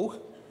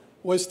hoe,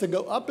 was to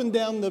go up and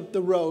down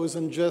the rows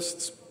and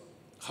just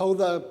hoe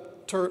the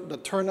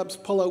turnips,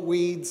 pull out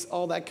weeds,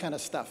 all that kind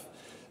of stuff.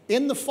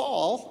 In the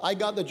fall, I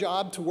got the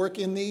job to work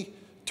in the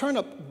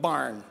turnip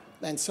barn.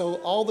 And so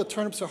all the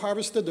turnips are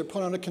harvested, they're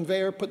put on a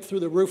conveyor, put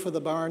through the roof of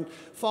the barn,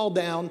 fall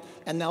down,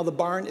 and now the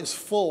barn is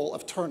full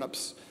of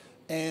turnips.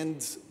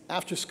 And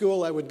after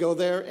school, I would go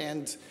there,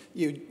 and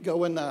you'd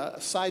go in the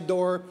side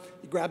door,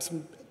 you grab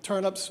some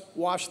turnips,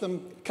 wash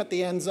them, cut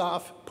the ends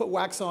off, put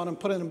wax on them,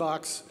 put it in a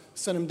box,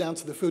 send them down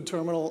to the food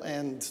terminal,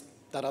 and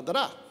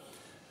da-da-da-da.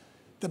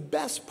 The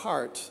best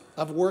part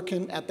of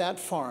working at that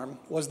farm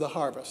was the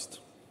harvest.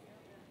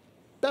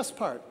 Best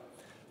part.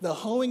 The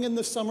hoeing in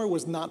the summer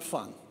was not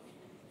fun.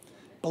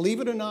 Believe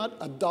it or not,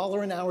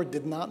 $1 an hour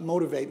did not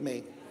motivate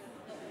me.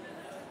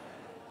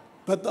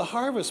 But the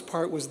harvest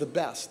part was the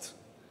best.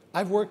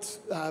 I've worked,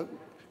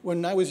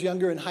 when I was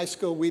younger in high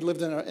school, we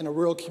lived in a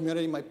rural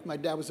community. My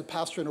dad was a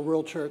pastor in a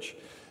rural church.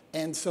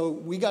 And so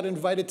we got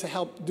invited to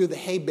help do the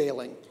hay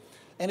baling.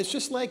 And it's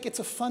just like, it's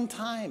a fun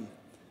time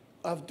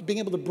of being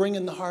able to bring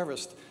in the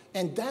harvest.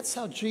 And that's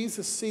how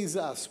Jesus sees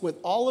us. With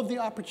all of the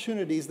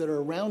opportunities that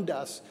are around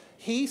us,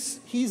 he's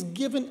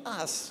given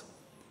us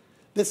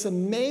this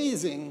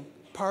amazing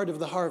part of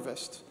the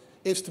harvest,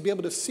 is to be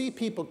able to see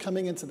people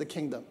coming into the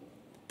kingdom.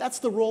 That's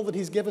the role that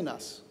he's given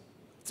us.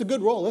 It's a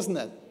good role, isn't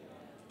it?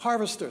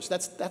 Harvesters,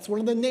 that's one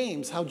of the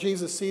names, how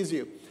Jesus sees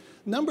you.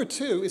 Number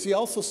 2 is he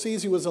also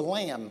sees you as a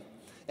lamb.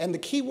 And the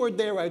key word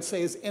there, I'd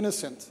say, is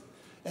innocent.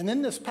 And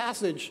in this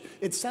passage,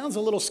 it sounds a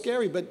little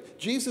scary, but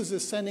Jesus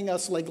is sending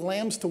us like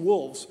lambs to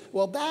wolves.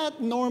 Well,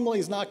 that normally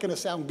is not going to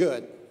sound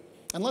good,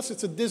 unless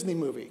it's a Disney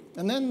movie.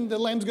 And then the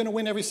lamb's going to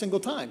win every single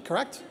time,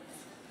 correct?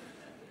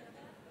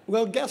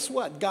 Well, guess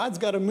what? God's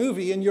got a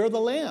movie, and you're the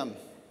lamb.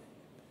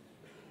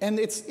 And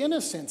it's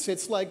innocence.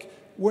 It's like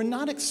we're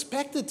not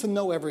expected to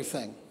know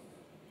everything.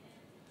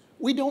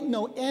 We don't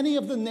know any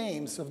of the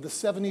names of the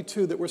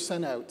 72 that were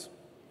sent out.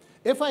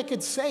 If I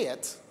could say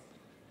it,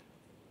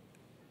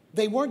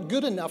 they weren't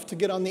good enough to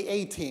get on the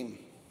A team.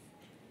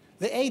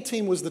 The A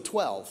team was the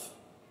 12.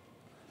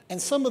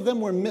 And some of them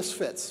were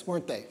misfits,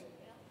 weren't they?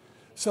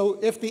 So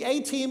if the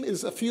A team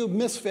is a few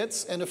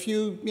misfits and a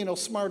few,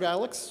 smart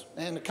Alex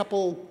and a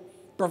couple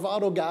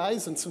bravado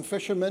guys and some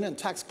fishermen and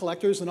tax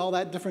collectors and all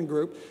that different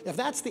group, if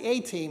that's the A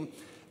team,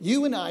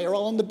 you and I are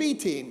all on the B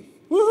team.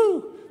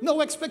 Woohoo!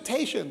 No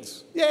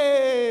expectations.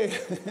 Yay!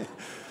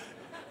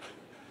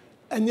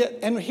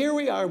 And here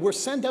we are, we're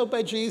sent out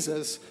by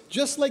Jesus,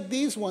 just like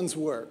these ones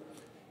were.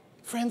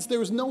 Friends, there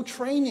was no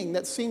training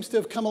that seems to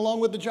have come along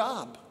with the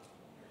job.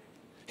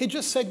 He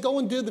just said, go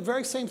and do the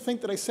very same thing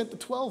that I sent the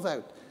 12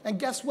 out. And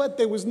guess what?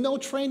 There was no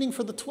training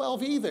for the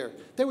 12 either.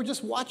 They were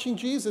just watching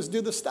Jesus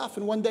do the stuff,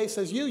 and one day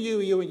says,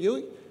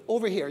 you,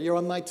 over here, you're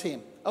on my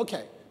team.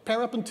 Okay,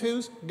 pair up in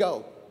twos,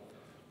 go.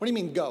 What do you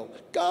mean, go?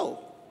 Go.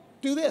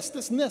 Do this,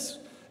 this, and this.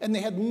 and they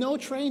had no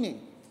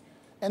training.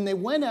 And they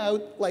went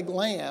out like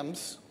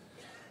lambs,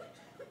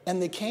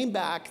 and they came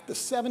back, the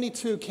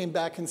 72 came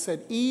back and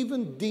said,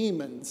 even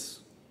demons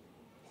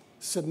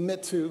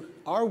submit to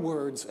our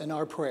words and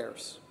our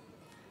prayers.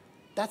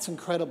 That's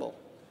incredible.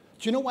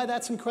 Do you know why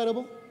that's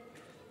incredible?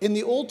 In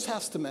the Old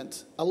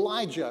Testament,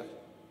 Elijah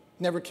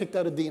never kicked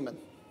out a demon.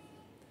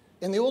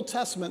 In the Old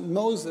Testament,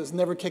 Moses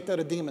never kicked out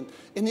a demon.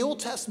 In the Old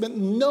Testament,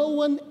 no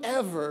one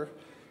ever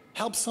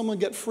helped someone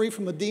get free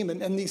from a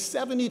demon. And these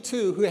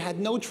 72 who had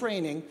no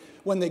training,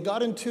 when they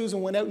got in twos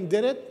and went out and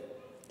did it,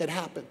 it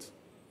happened.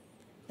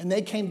 And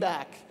they came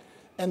back.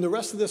 And the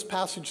rest of this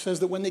passage says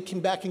that when they came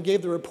back and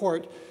gave the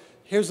report,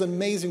 here's an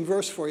amazing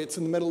verse for you. It's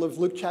in the middle of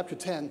Luke chapter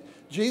 10.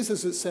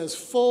 Jesus, it says,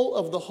 full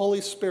of the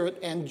Holy Spirit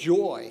and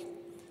joy,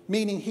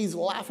 meaning he's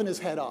laughing his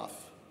head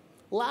off.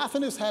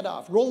 Laughing his head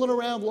off, rolling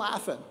around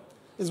laughing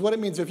is what it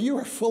means. If you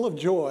are full of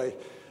joy,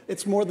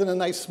 it's more than a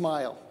nice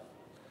smile.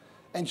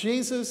 And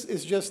Jesus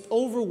is just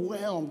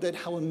overwhelmed at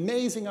how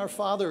amazing our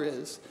Father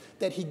is,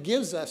 that he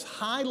gives us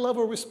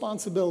high-level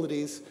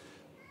responsibilities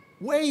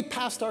way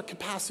past our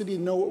capacity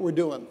to know what we're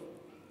doing.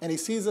 And he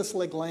sees us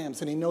like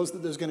lambs, and he knows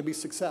that there's going to be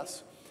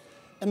success.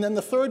 And then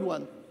the third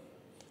one,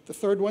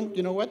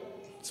 you know what?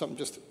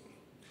 It'd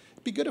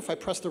be good if I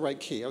pressed the right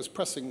key. I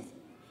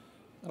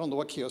don't know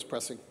what key I was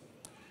pressing.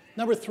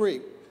 Number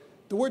 3,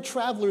 the word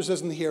travelers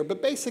isn't here,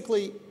 but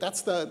basically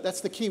that's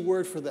the key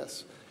word for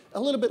this. A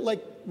little bit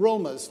like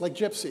Romas, like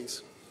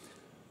gypsies.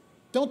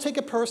 Don't take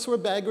a purse or a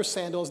bag or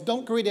sandals.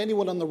 Don't greet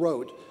anyone on the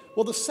road.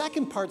 Well, the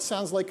second part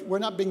sounds like we're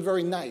not being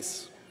very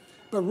nice.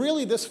 But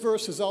really, this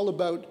verse is all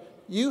about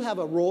you have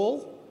a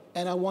role,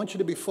 and I want you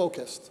to be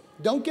focused.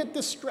 Don't get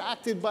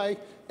distracted by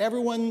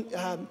everyone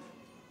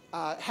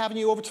having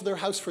you over to their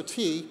house for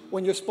tea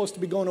when you're supposed to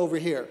be going over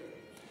here.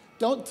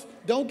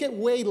 Don't get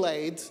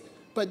waylaid,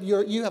 but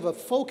you have a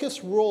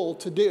focused role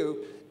to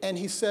do. And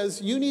he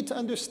says, you need to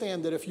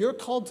understand that if you're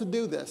called to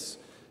do this,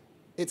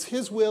 it's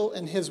his will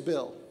and his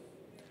bill.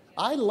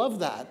 I love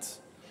that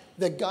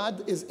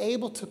God is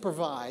able to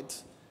provide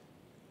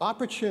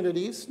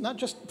opportunities, not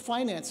just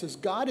finances.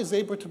 God is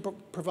able to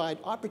provide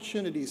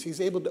opportunities.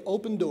 He's able to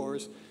open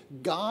doors.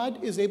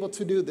 God is able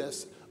to do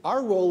this.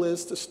 Our role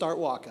is to start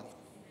walking.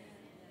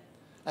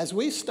 As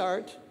we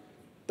start,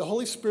 the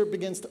Holy Spirit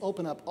begins to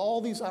open up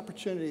all these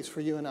opportunities for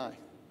you and I.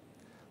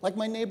 Like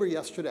my neighbor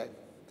yesterday.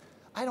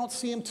 I don't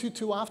see him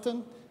too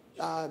often.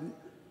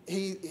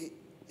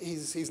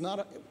 He's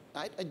not.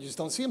 I just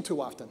don't see him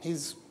too often.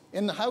 He's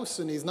in the house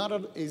and he's out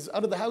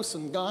of the house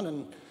and gone,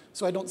 and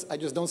so I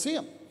just don't see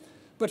him.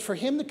 But for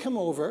him to come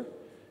over,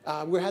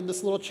 we had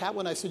this little chat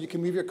when I said you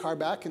can move your car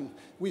back, and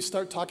we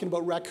start talking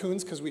about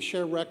raccoons because we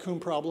share a raccoon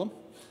problem.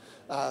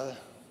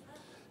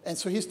 And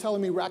so he's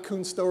telling me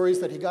raccoon stories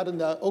that he got in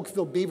the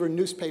Oakville Beaver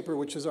newspaper,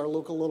 which is our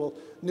local little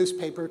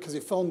newspaper, because he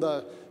phoned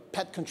the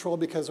pet control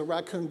because a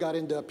raccoon got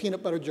into a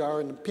peanut butter jar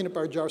and the peanut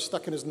butter jar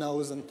stuck in his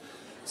nose. And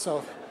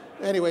so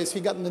anyways, he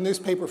got in the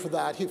newspaper for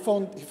that. He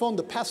phoned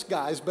the pest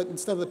guys, but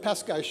instead of the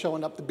pest guys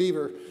showing up,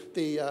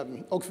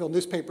 the Oakville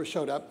newspaper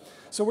showed up.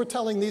 So we're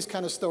telling these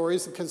kind of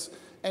stories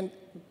and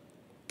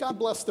God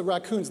bless the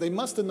raccoons. They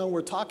must have known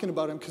we're talking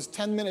about him because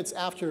 10 minutes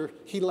after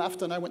he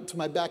left and I went to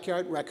my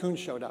backyard, raccoons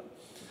showed up.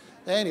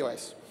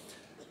 Anyways,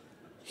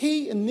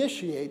 he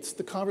initiates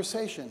the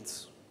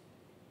conversations.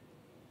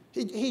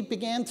 He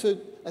began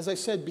to, as I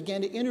said,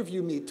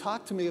 interview me,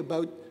 talk to me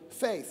about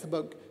faith,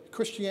 about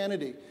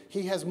Christianity.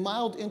 He has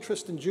mild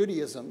interest in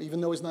Judaism, even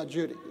though he's not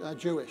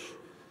Jewish.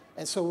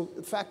 And so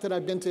the fact that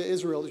I've been to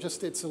Israel,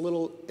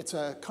 it's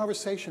a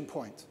conversation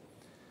point.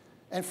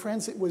 And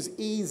friends, it was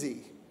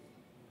easy.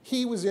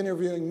 He was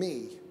interviewing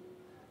me.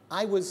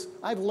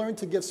 I've learned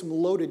to give some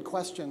loaded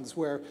questions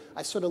where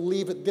I sort of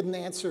leave it, didn't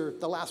answer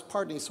the last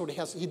part, and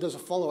he does a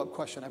follow-up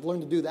question. I've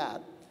learned to do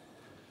that.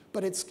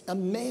 But it's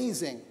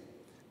amazing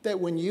that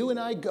when you and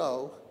I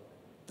go,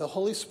 the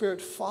Holy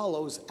Spirit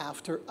follows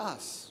after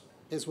us,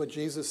 is what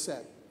Jesus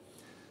said.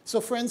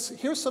 So friends,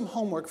 here's some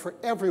homework for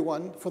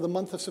everyone for the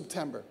month of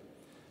September.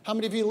 How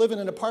many of you live in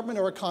an apartment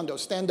or a condo?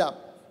 Stand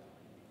up.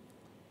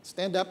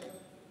 Stand up.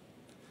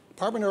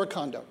 Apartment or a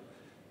condo?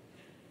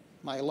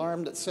 My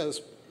alarm that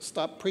says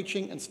stop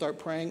preaching and start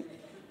praying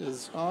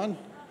is on,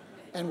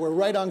 and we're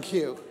right on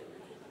cue.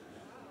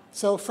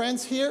 So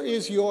friends, here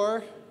is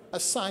your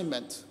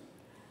assignment.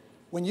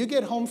 When you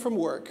get home from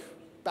work,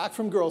 back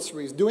from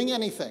groceries, doing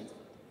anything,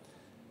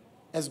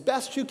 as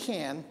best you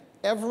can,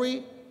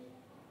 every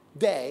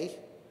day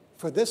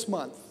for this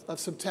month of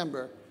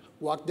September,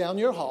 walk down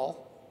your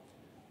hall.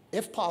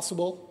 If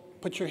possible,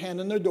 put your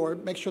hand on their door,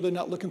 make sure they're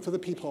not looking for the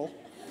peephole,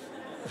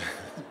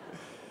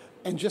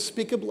 and just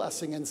speak a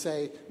blessing and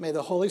say, may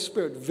the Holy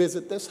Spirit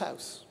visit this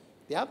house.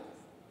 Yep.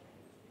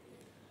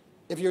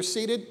 If you're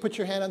seated, put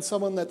your hand on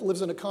someone that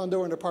lives in a condo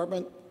or an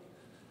apartment.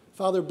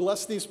 Father,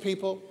 bless these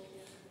people.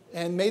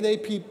 And may they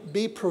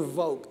be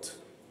provoked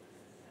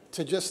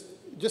to just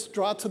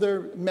draw to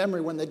their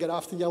memory when they get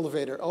off the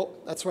elevator. Oh,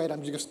 that's right,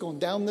 I'm just going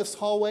down this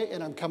hallway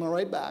and I'm coming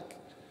right back.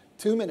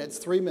 2 minutes,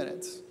 3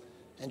 minutes.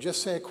 And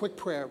just say a quick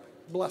prayer,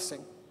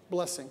 blessing,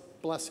 blessing,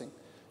 blessing.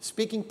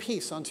 speaking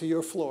peace onto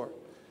your floor.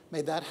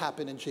 May that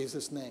happen in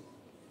Jesus' name.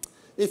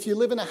 If you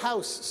live in a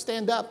house,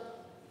 stand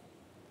up.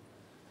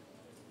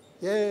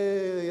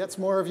 Yay, that's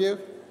more of you.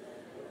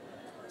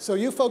 So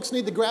you folks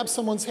need to grab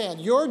someone's hand.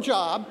 Your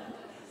job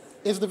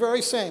is the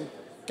very same.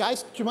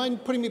 Guys, do you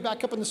mind putting me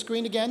back up on the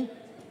screen again?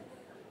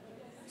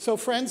 So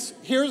friends,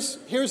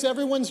 here's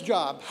everyone's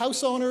job.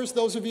 House owners,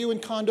 those of you in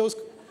condos.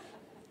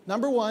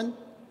 Number one,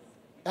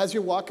 as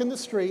you walk in the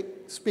street,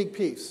 speak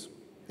peace.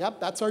 Yep,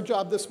 that's our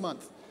job this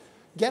month.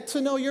 Get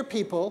to know your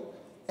people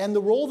and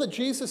the role that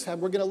Jesus had.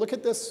 We're going to look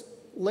at this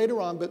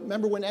later on, but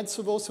remember when Ed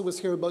Savosa was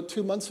here about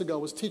 2 months ago,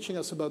 was teaching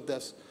us about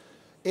this,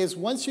 is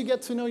once you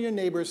get to know your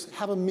neighbors,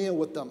 have a meal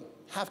with them,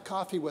 have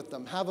coffee with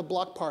them, have a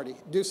block party,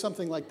 do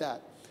something like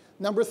that.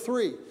 Number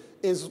 3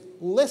 is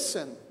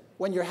listen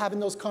when you're having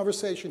those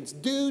conversations.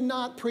 Do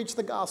not preach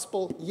the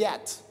gospel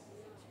yet.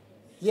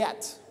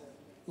 Yet.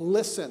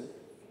 Listen.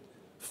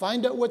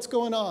 Find out what's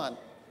going on.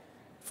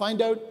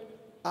 Find out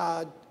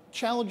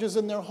challenges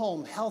in their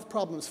home, health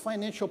problems,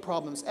 financial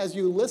problems. As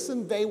you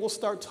listen, they will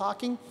start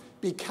talking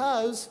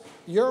because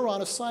you're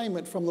on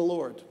assignment from the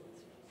Lord.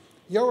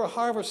 You're a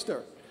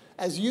harvester.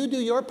 As you do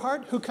your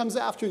part, who comes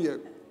after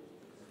you?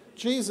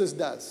 Jesus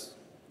does.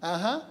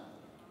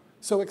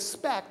 So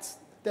expect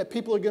that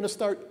people are going to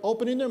start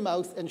opening their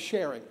mouth and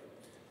sharing.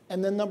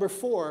 And then number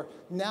 4,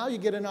 now you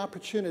get an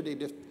opportunity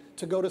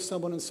to go to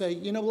someone and say,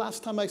 you know,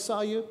 last time I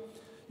saw you,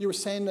 you were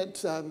saying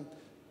that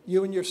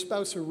you and your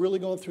spouse are really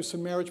going through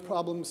some marriage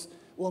problems.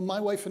 Well, my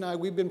wife and I,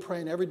 we've been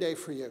praying every day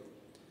for you.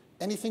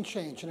 Anything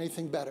change,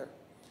 anything better?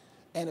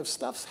 And if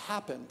stuff's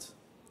happened,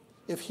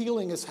 if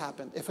healing has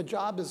happened, if a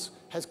job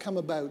has come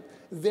about,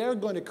 they're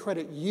going to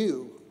credit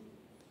you,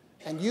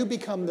 and you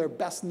become their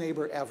best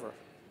neighbor ever.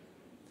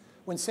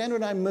 When Sandra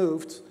and I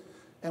moved,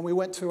 and we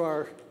went to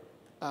our,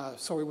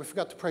 sorry, we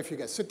forgot to pray for you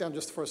guys. Sit down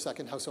just for a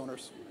second, house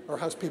owners, or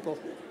house people.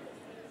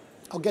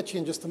 I'll get you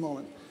in just a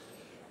moment.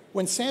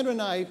 When Sandra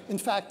and I, in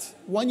fact,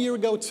 1 year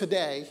ago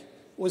today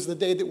was the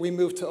day that we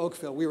moved to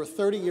Oakville. We were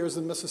 30 years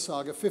in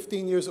Mississauga,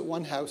 15 years at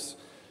one house,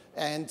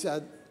 and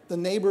the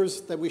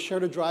neighbors that we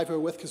shared a driveway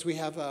with, because we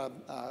have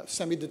a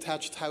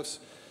semi-detached house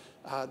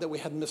that we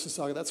had in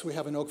Mississauga. That's what we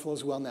have in Oakville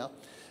as well now.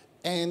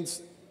 And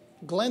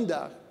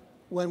Glenda,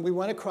 when we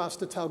went across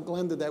to tell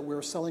Glenda that we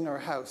were selling our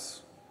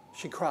house,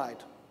 she cried.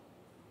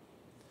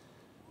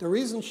 The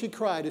reason she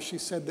cried is she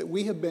said that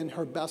we have been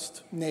her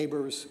best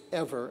neighbors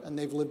ever, and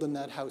they've lived in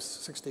that house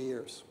 60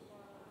 years.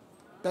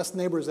 Best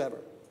neighbors ever.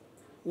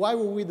 Why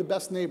were we the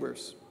best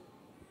neighbors?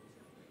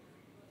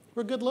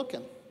 We're good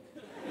looking.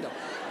 No.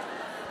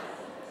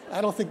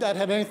 I don't think that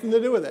had anything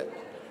to do with it.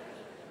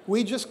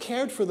 We just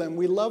cared for them.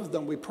 We loved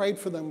them. We prayed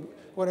for them.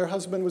 When her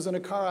husband was in a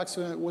car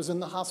accident, was in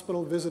the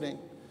hospital visiting,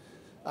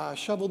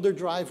 shoveled their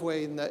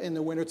driveway in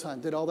the wintertime,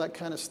 did all that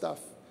kind of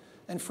stuff.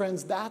 And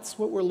friends, that's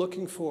what we're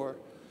looking for,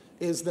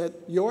 is that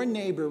your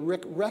neighbor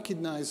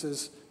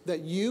recognizes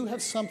that you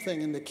have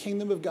something in the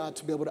kingdom of God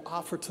to be able to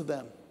offer to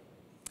them.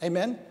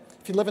 Amen?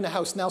 If you live in a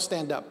house, now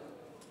stand up.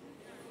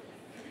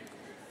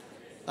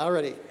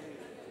 Alrighty.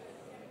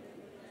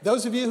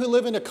 Those of you who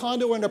live in a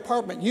condo or an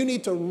apartment, you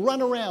need to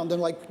run around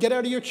and get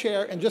out of your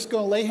chair and just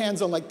go and lay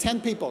hands on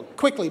 10 people.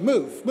 Quickly,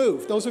 move.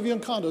 Those of you in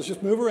condos,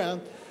 just move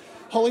around.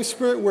 Holy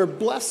Spirit, we're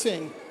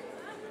blessing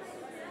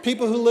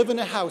people who live in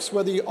a house,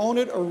 whether you own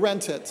it or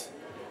rent it.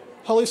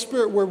 Holy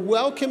Spirit, we're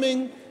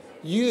welcoming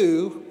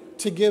you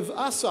to give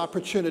us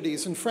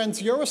opportunities. And friends,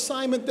 your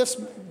assignment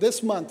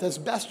this month, as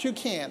best you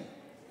can,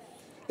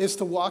 is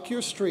to walk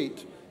your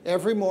street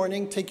every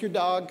morning, take your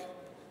dog,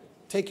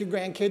 take your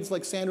grandkids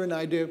like Sandra and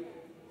I do,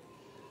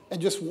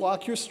 and just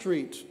walk your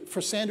street.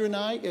 For Sandra and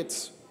I,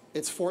 it's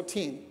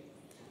 14.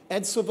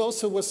 Ed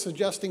Savosa was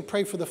suggesting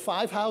pray for the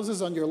 5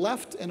 houses on your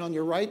left and on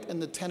your right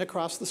and the 10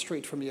 across the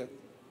street from you.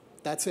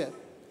 That's it.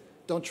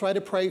 Don't try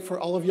to pray for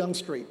all of Yonge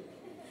Street.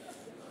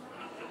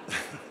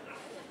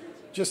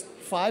 Just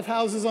 5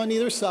 houses on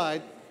either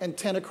side and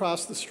 10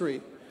 across the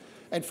street.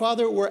 And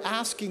Father, we're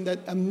asking that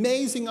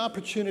amazing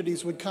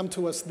opportunities would come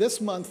to us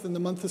this month, in the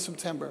month of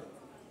September.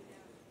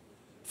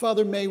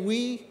 Father, may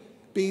we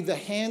be the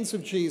hands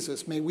of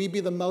Jesus. May we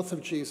be the mouth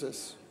of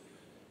Jesus.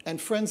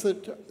 And friends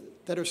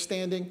that are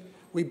standing,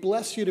 we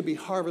bless you to be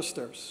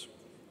harvesters.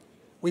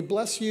 We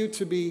bless you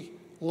to be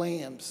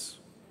lambs.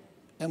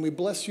 And we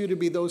bless you to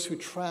be those who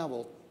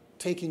travel,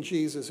 taking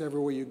Jesus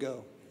everywhere you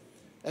go.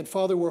 And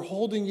Father, we're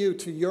holding you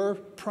to your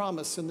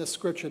promise in this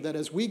scripture that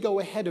as we go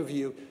ahead of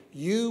you,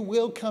 you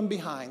will come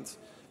behind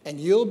and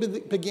you'll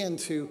begin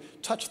to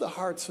touch the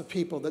hearts of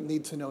people that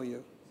need to know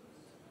you.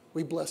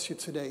 We bless you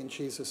today in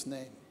Jesus'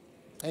 name.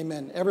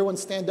 Amen. Everyone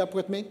stand up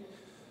with me.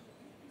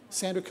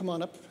 Sandra, come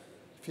on up,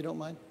 if you don't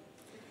mind.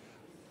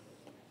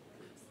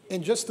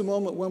 In just a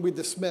moment when we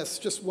dismiss,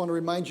 just want to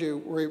remind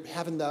you, we're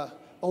having the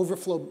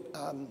overflow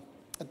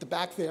at the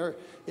back there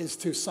is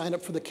to sign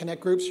up for the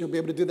Connect groups. You'll be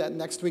able to do that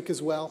next week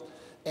as well.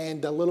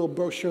 And the little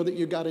brochure that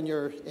you got in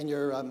your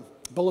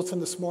bulletin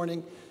this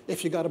morning,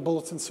 if you got a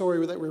bulletin,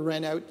 sorry that we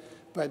ran out,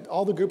 But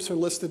all the groups are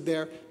listed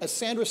there. As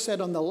Sandra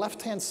said, on the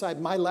left-hand side,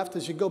 my left,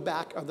 as you go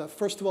back, are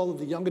first of all,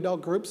 the young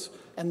adult groups.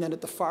 And then at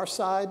the far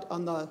side,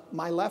 on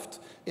my left,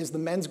 is the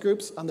men's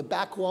groups. On the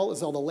back wall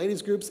is all the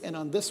ladies' groups. And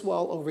on this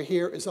wall over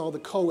here is all the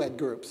co-ed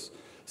groups.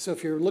 So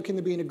if you're looking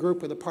to be in a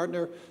group with a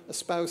partner, a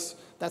spouse,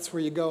 that's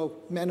where you go.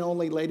 Men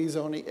only, ladies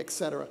only,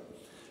 etc.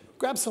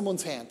 Grab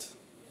someone's hand.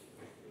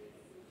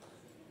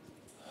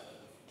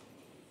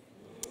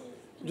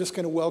 I'm just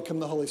going to welcome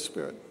the Holy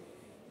Spirit.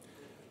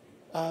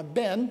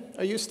 Ben,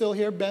 are you still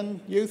here?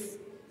 Ben, youth?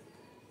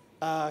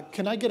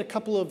 Can I get a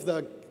couple of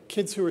the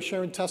kids who are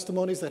sharing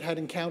testimonies that had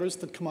encounters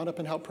to come on up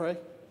and help pray?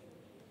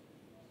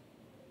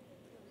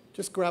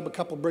 Just grab a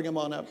couple, bring them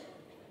on up.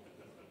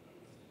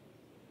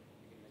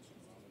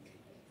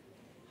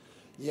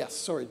 Yes,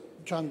 sorry.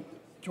 John, do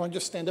you want to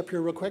just stand up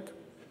here real quick?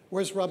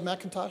 Where's Rob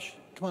McIntosh?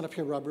 Come on up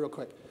here, Rob, real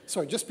quick.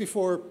 Sorry, just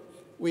before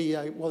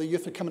while the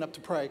youth are coming up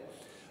to pray.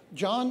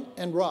 John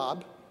and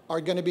Rob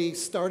are going to be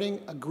starting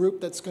a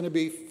group that's going to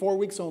be 4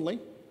 weeks only.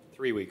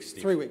 3 weeks,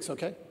 Steve. 3 weeks,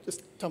 okay.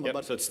 Just tell me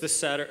about it. So it's this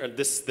Saturday,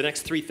 the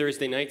next 3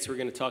 Thursday nights, we're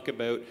going to talk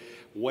about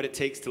what it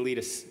takes to lead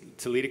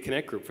a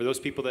Connect group. For those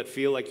people that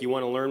feel like you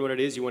want to learn what it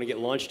is, you want to get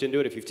launched into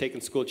it, if you've taken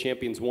School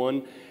Champions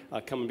 1,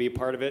 come and be a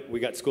part of it.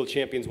 We got School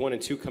Champions 1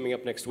 and 2 coming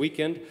up next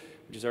weekend,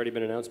 which has already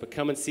been announced. But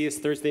come and see us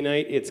Thursday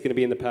night. It's going to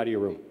be in the patio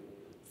room.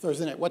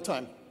 Thursday night, what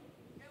time?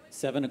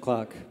 7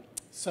 o'clock.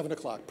 7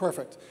 o'clock,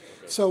 perfect.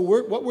 So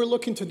what we're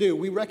looking to do,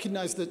 we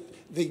recognize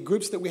that the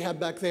groups that we have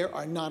back there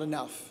are not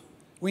enough.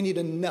 We need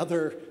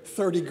another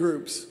 30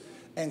 groups.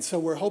 And so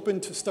we're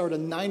hoping to start a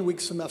 9-week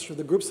semester.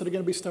 The groups that are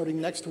going to be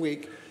starting next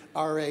week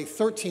are a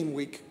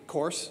 13-week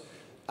course,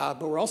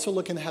 but we're also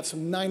looking to have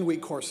some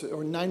 9-week courses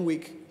or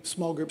 9-week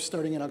small groups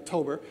starting in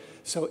October.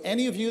 So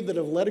any of you that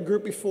have led a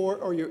group before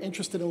or you're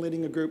interested in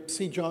leading a group,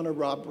 see John or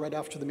Rob right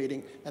after the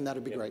meeting, and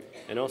that'd be great.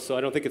 And also,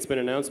 I don't think it's been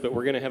announced, but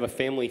we're going to have a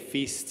family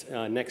feast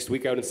next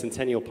week out in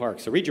Centennial Park.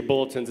 So read your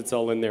bulletins, it's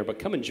all in there. But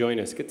come and join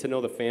us. Get to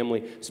know the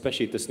family,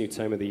 especially at this new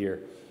time of the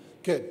year.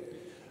 Good.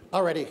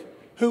 Alrighty.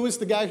 Who is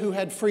the guy who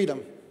had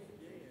freedom?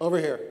 Over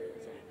here.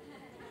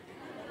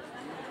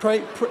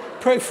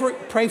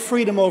 Pray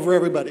freedom over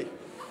everybody.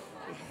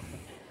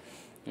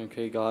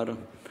 Okay, God,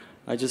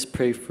 I just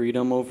pray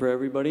freedom over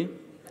everybody.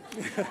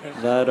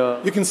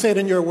 That you can say it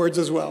in your words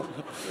as well.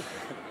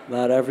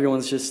 That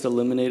everyone's just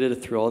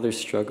eliminated through all their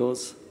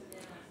struggles,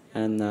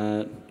 and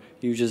that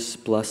you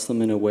just bless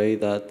them in a way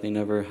that they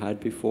never had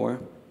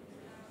before,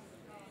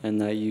 and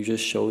that you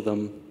just show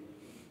them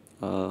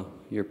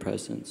your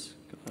presence.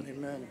 God.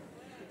 Amen.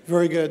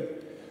 Very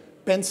good.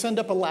 Ben, send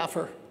up a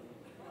laugher.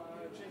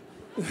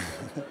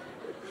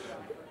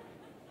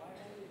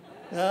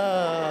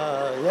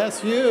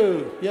 Yes,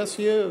 you. Yes,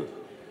 you.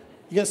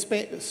 You guys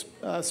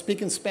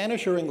speak in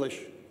Spanish or English?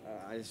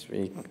 I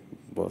speak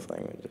both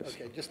languages.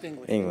 Okay, just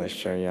English. English,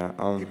 sure, yeah.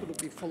 People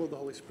to be full of the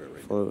Holy Spirit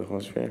right now. Full of the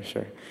Holy Spirit,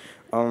 sure.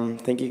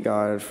 Thank you,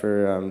 God,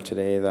 for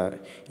today,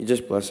 that you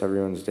just bless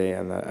everyone's day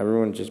and that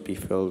everyone just be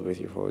filled with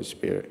your Holy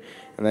Spirit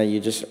and that you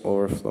just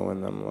overflow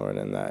in them, Lord,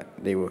 and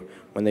that they will,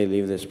 when they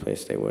leave this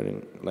place, they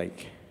wouldn't,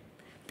 like,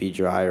 be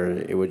dry or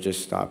it would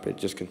just stop. It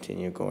just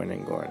continue going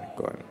and going and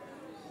going.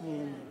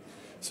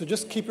 So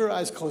just keep your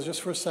eyes closed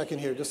just for a second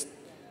here. Just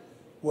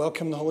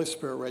welcome the Holy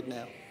Spirit right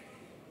now.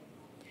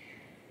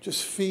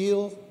 Just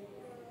feel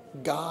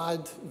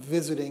God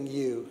visiting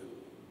you.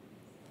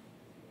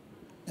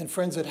 And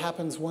friends, it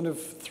happens one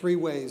of 3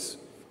 ways.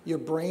 Your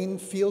brain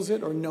feels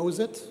it or knows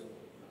it.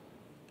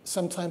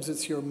 Sometimes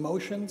it's your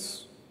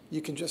emotions.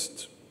 You can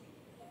just,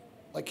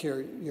 like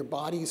your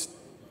body's,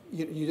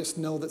 you just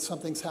know that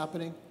something's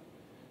happening.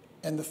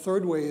 And the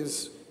third way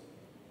is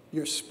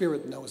your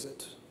spirit knows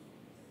it.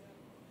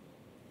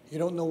 You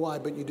don't know why,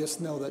 but you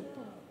just know that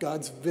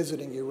God's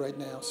visiting you right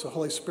now. So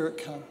Holy Spirit,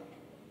 come.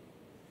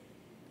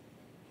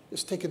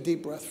 Just take a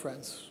deep breath,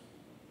 friends.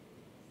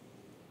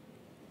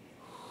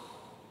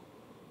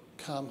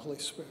 Come, Holy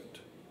Spirit.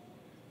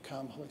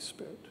 Come, Holy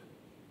Spirit.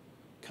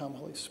 Come,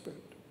 Holy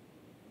Spirit.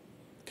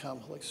 Come,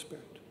 Holy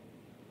Spirit.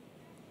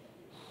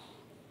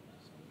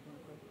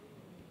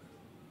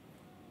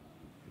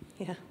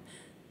 Yeah.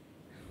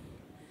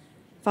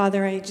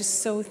 Father, I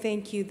just so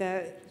thank you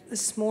that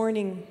this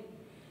morning,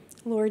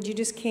 Lord, you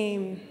just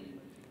came.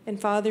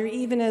 And Father,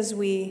 even as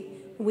we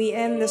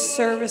end this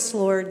service,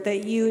 Lord,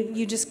 that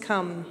you just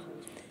come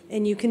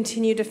and you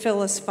continue to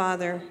fill us,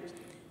 Father.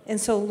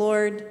 And so,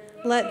 Lord,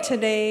 let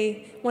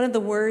today, one of the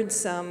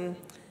words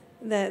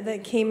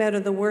that came out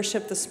of the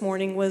worship this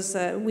morning was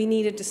we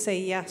needed to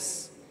say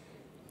yes.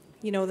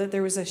 You know, that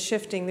there was a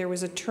shifting, there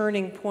was a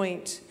turning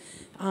point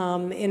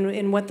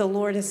in what the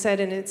Lord has said.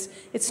 And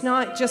it's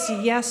not just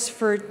yes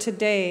for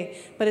today,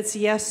 but it's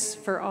yes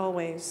for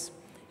always.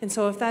 And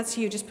so if that's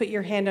you, just put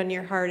your hand on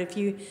your heart. If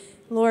you,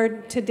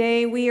 Lord,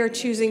 today we are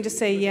choosing to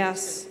say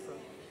yes.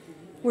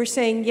 We're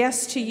saying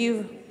yes to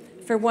you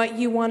for what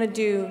you want to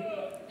do,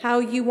 how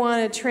you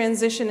want to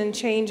transition and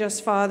change us,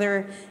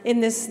 Father, in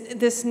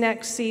this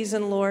next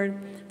season, Lord.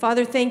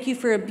 Father, thank you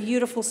for a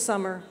beautiful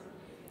summer.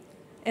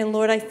 And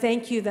Lord, I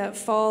thank you that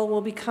fall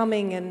will be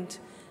coming, and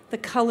the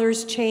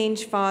colors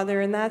change,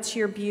 Father, and that's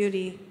your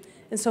beauty.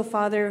 And so,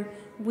 Father,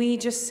 we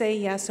just say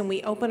yes, and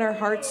we open our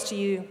hearts to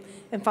you.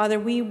 And Father,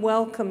 we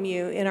welcome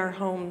you in our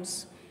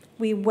homes.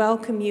 We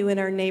welcome you in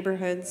our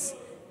neighborhoods,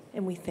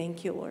 and we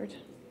thank you, Lord.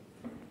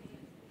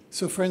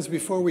 So friends,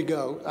 before we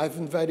go, I've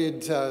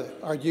invited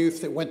our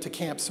youth that went to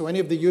camp. So any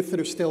of the youth that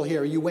are still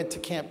here, you went to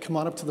camp, come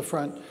on up to the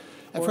front.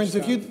 And friends,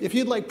 if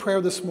you'd like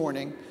prayer this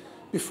morning,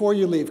 before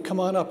you leave, come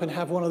on up and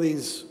have one of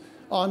these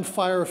on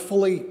fire,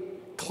 fully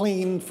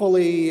clean,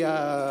 fully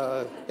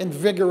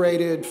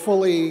invigorated,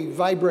 fully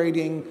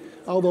vibrating,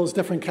 all those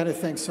different kind of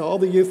things. So all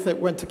the youth that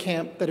went to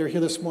camp that are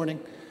here this morning,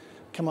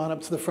 come on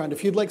up to the front.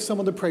 If you'd like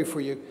someone to pray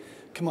for you,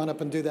 come on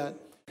up and do that.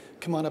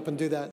 Come on up and do that.